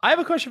have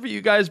a question for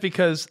you guys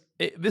because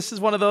this is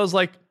one of those,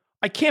 like,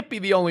 I can't be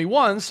the only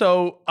one,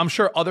 so I'm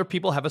sure other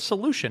people have a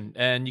solution.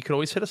 And you can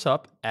always hit us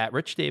up at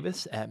Rich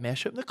Davis, at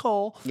Mashup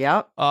Nicole.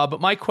 Yep.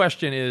 But my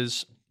question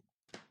is,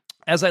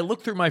 as I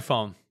look through my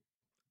phone,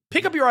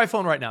 pick up your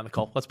iPhone right now,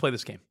 Nicole. Let's play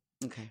this game.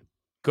 Okay.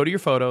 Go to your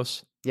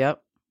photos.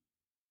 Yep.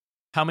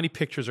 How many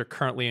pictures are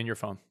currently in your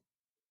phone?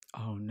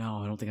 Oh,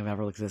 no. I don't think I've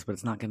ever looked at this, but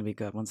it's not going to be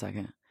good. 1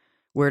 second.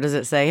 Where does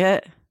it say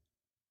it?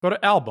 Go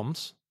to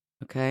albums.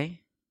 Okay.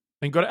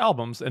 And go to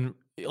albums and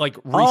like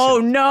recent. Oh,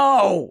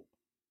 no.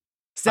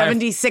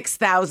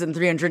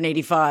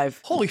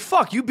 76,385. Holy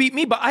fuck, you beat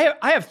me, but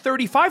I have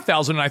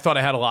 35,000 and I thought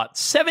I had a lot.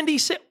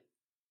 76.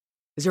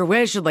 Is there a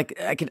way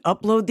I can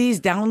upload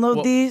these,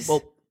 download these?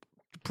 Well,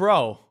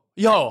 bro.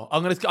 Yo,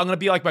 I'm gonna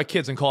be like my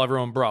kids and call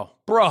everyone bro.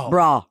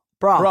 Bro.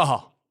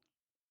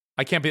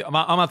 I can't be. I'm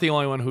not the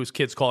only one whose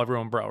kids call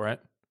everyone bro, right?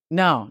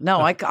 No,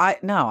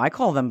 I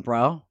call them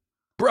bro.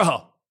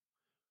 Bro.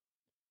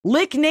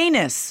 Lick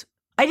Nanus.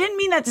 I didn't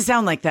mean that to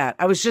sound like that.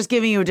 I was just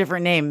giving you a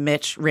different name,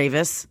 Mitch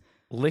Ravis.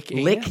 Lick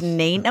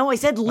Nanus? No, I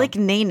said Lick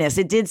Nanus.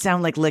 It did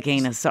sound like Lick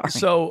Anus. Sorry.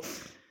 So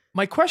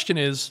my question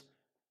is,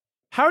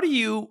 how do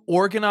you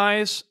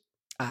organize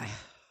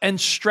and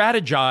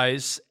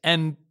strategize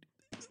and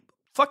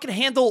fucking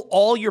handle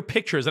all your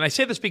pictures? And I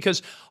say this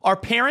because our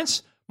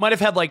parents might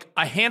have had like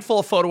a handful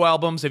of photo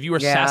albums if you were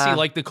sassy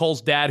like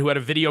Nicole's dad who had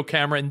a video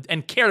camera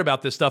and cared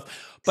about this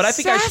stuff. But I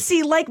think I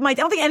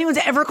don't think anyone's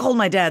ever called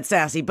my dad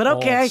sassy, but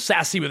okay.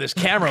 Sassy with his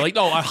camera. Like,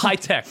 high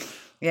tech.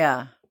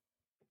 Yeah.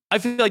 I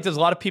feel like there's a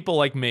lot of people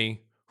like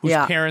me whose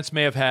parents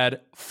may have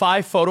had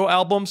 5 photo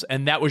albums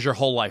and that was your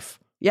whole life.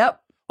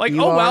 Yep. Like,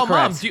 wow,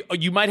 correct.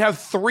 Mom, you might have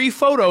 3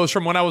 photos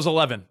from when I was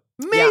 11.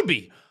 Maybe.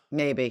 Yeah.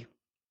 Maybe.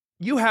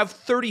 You have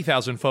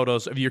 30,000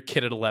 photos of your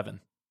kid at 11.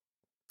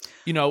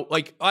 You know,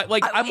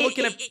 I'm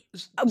looking at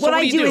what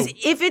I do is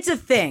if it's a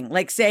thing,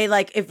 like say,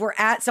 like if we're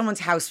at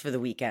someone's house for the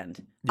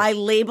weekend, I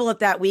label it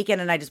that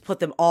weekend and I just put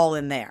them all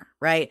in there,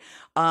 right?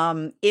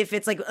 If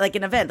it's like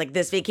an event, like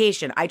this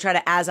vacation, I try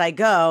to, as I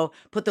go,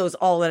 put those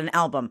all in an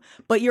album.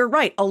 But you're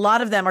right, a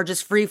lot of them are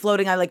just free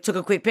floating. I like took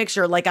a quick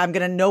picture, like I'm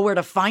gonna know where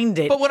to find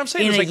it. But what I'm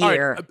saying is like, all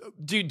right,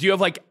 do you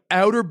have like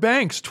Outer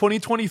Banks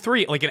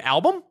 2023, like an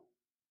album?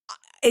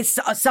 It's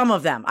some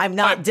of them. I'm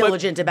not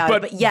diligent about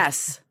it, but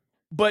yes.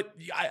 But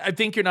I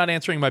think you're not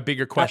answering my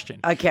bigger question.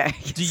 Okay.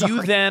 Do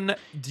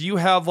you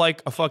have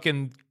like a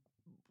fucking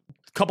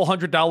couple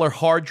 $100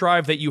 hard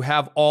drive that you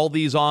have all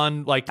these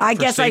on? Like, I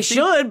guess safety?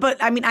 I should,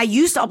 but I mean, I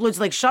used to upload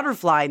to like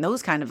Shutterfly and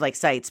those kind of like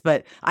sites,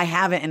 but I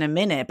haven't in a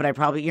minute. But I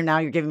probably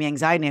you're giving me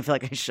anxiety. And I feel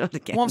like I should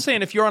again. Well, I'm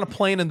saying if you're on a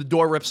plane and the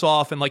door rips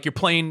off and like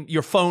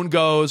your phone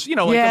goes, you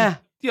know, like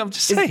I'm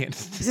just saying,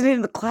 isn't it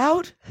in the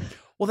cloud?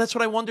 Well, that's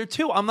what I wonder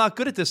too. I'm not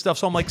good at this stuff,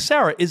 so I'm like,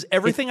 Sarah, is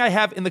everything I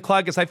have in the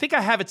cloud? Because I think I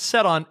have it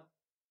set on.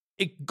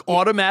 It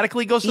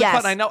automatically goes to the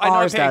cloud.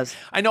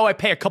 I know I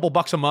pay a couple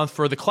bucks a month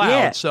for the cloud.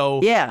 Yeah. So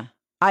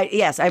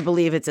I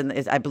believe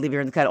I believe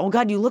you're in the cloud. Oh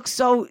God, you look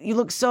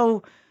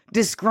so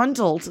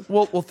disgruntled.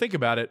 Well, think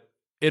about it.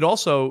 It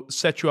also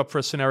sets you up for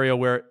a scenario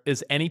where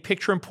is any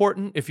picture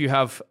important if you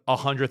have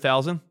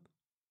 100,000?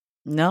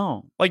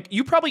 No. Like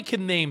you probably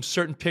can name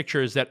certain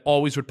pictures that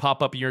always would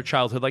pop up in your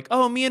childhood, like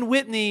me and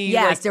Whitney.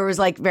 Yes, like, there was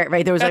like there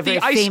was at like the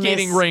ice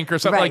skating rink or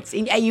something. Right.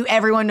 Like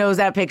everyone knows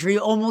that picture. You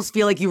almost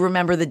feel like you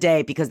remember the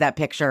day because that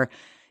picture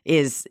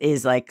is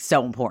like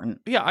so important.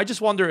 Yeah, I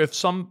just wonder if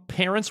some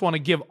parents want to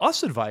give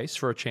us advice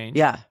for a change.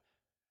 Yeah.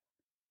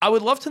 I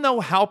would love to know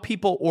how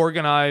people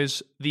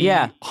organize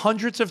the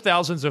hundreds of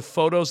thousands of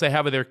photos they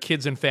have of their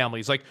kids and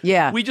families. Like,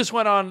 we just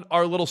went on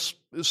our little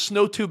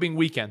snow tubing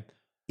weekend.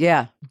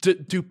 Yeah.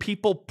 Do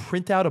people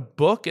print out a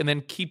book and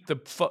then keep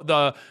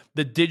the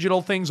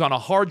digital things on a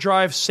hard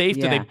drive safe?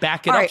 Yeah. Do they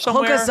back it up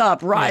somewhere? Hook us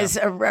up. Rise.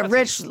 Yeah.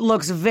 Rich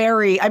looks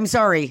very, I'm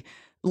sorry,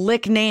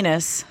 Lick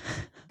Nanus.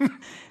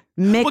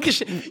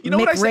 Mick, you know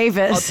what I said?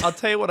 Ravis. I'll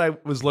tell you what I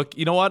was looking.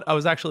 You know what?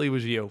 It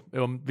was you.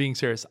 I'm being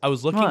serious. I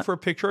was looking for a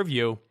picture of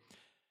you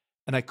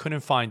and I couldn't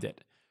find it.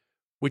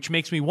 Which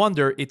makes me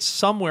wonder, it's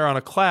somewhere on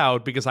a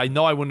cloud because I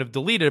know I wouldn't have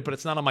deleted it, but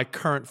it's not on my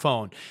current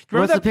phone. Do you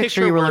remember What's that the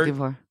picture you were looking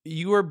for?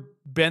 You were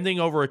bending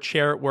over a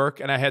chair at work,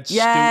 and I had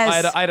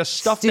yes, I had a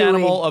stuffed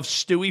animal of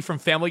Stewie from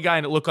Family Guy,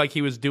 and it looked like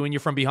he was doing you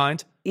from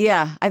behind.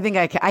 Yeah, I think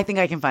I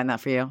can find that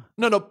for you.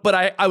 No,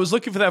 but I was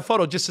looking for that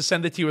photo just to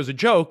send it to you as a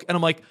joke, and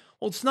I'm like,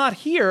 well, it's not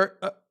here.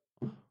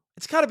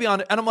 It's got to be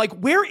on it. And I'm like,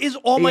 where is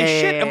all my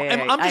shit?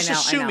 I'm just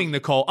assuming,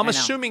 Nicole. I'm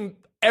assuming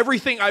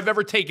everything I've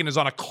ever taken is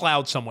on a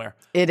cloud somewhere.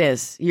 It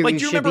is. Do you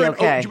remember in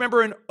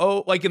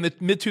the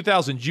mid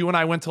 2000s, you and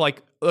I went to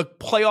like a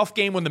playoff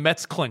game when the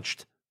Mets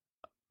clinched?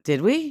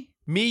 Did we?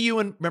 Me, you,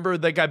 and remember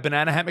that guy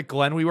Banana Hammock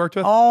Glenn we worked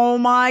with? Oh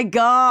my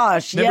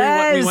gosh!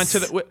 Remember we went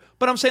to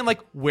but I'm saying,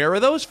 like, where are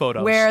those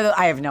photos?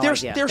 I have no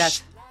idea.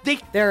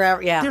 They're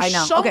I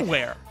know.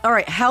 Somewhere. Okay. All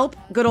right. Help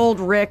good old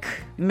Rick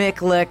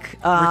Micklick.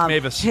 Rick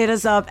Mavis. Hit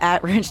us up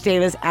at Rich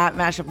Davis, at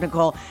Mashup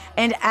Nicole,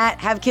 and at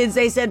Have Kids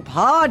They Said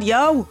Pod,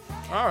 yo.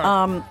 All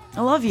right.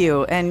 I love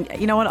you. And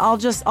you know what? I'll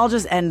just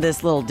end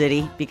this little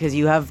ditty because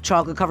you have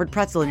chocolate covered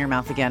pretzel in your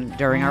mouth again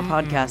during our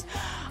podcast.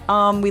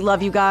 We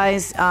love you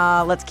guys.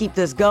 Let's keep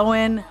this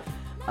going.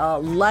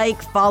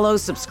 Like, follow,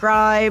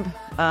 subscribe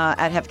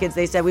at Have Kids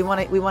They Said. We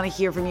want to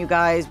hear from you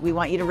guys. We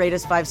want you to rate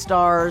us 5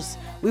 stars.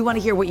 We want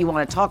to hear what you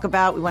want to talk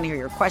about. We want to hear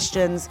your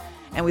questions.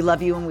 And we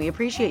love you and we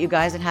appreciate you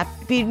guys. And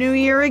Happy New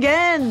Year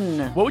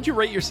again. What would you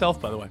rate yourself,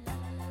 by the way?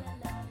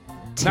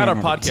 10 Not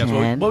our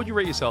podcast. What would you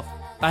rate yourself?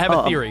 I have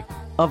a theory.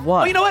 Of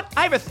what? Oh, you know what?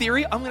 I have a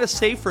theory I'm going to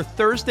save for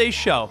Thursday's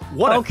show.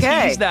 What a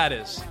tease that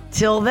is.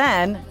 Till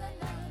then.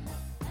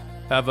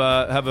 Have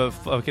a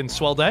fucking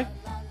swell day.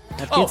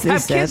 Have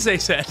kids, they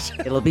said.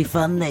 It'll be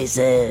fun, they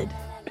said.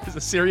 It's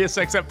a Sirius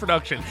XM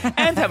production.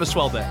 And have a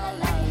swell day.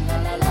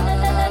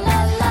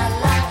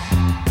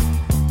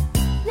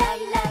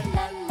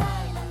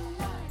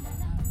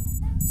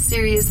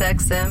 Sirius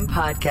XM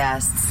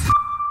Podcasts.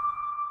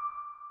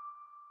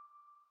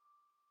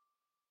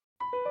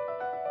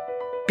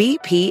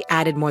 BP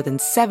added more than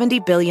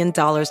 $70 billion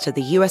to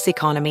the U.S.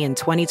 economy in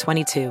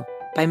 2022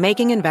 by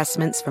making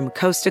investments from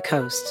coast to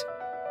coast.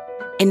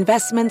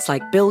 Investments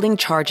like building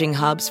charging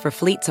hubs for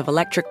fleets of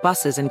electric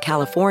buses in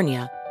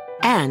California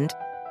and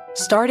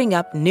starting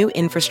up new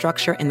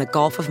infrastructure in the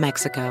Gulf of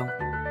Mexico.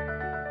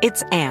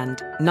 It's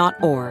and,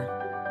 not or.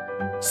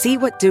 See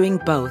what doing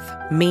both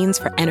means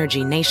for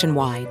energy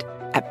nationwide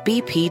at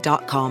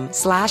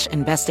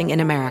bp.com/investing in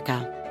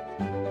America.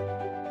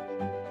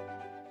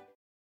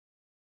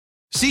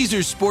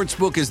 Caesars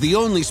Sportsbook is the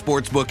only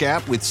sportsbook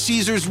app with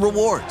Caesars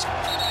Rewards.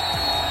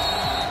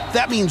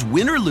 That means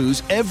win or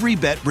lose, every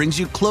bet brings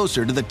you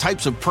closer to the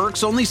types of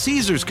perks only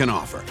Caesars can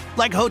offer.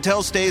 Like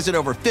hotel stays at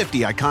over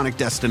 50 iconic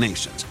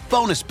destinations,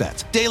 bonus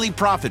bets, daily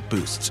profit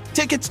boosts,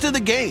 tickets to the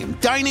game,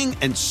 dining,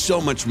 and so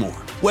much more.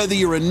 Whether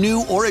you're a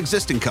new or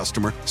existing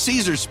customer,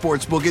 Caesars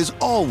Sportsbook is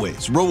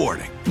always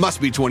rewarding.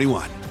 Must be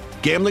 21.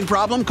 Gambling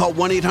problem? Call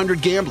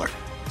 1-800-GAMBLER.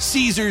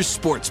 Caesars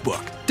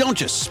Sportsbook. Don't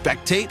just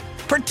spectate,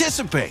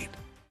 participate.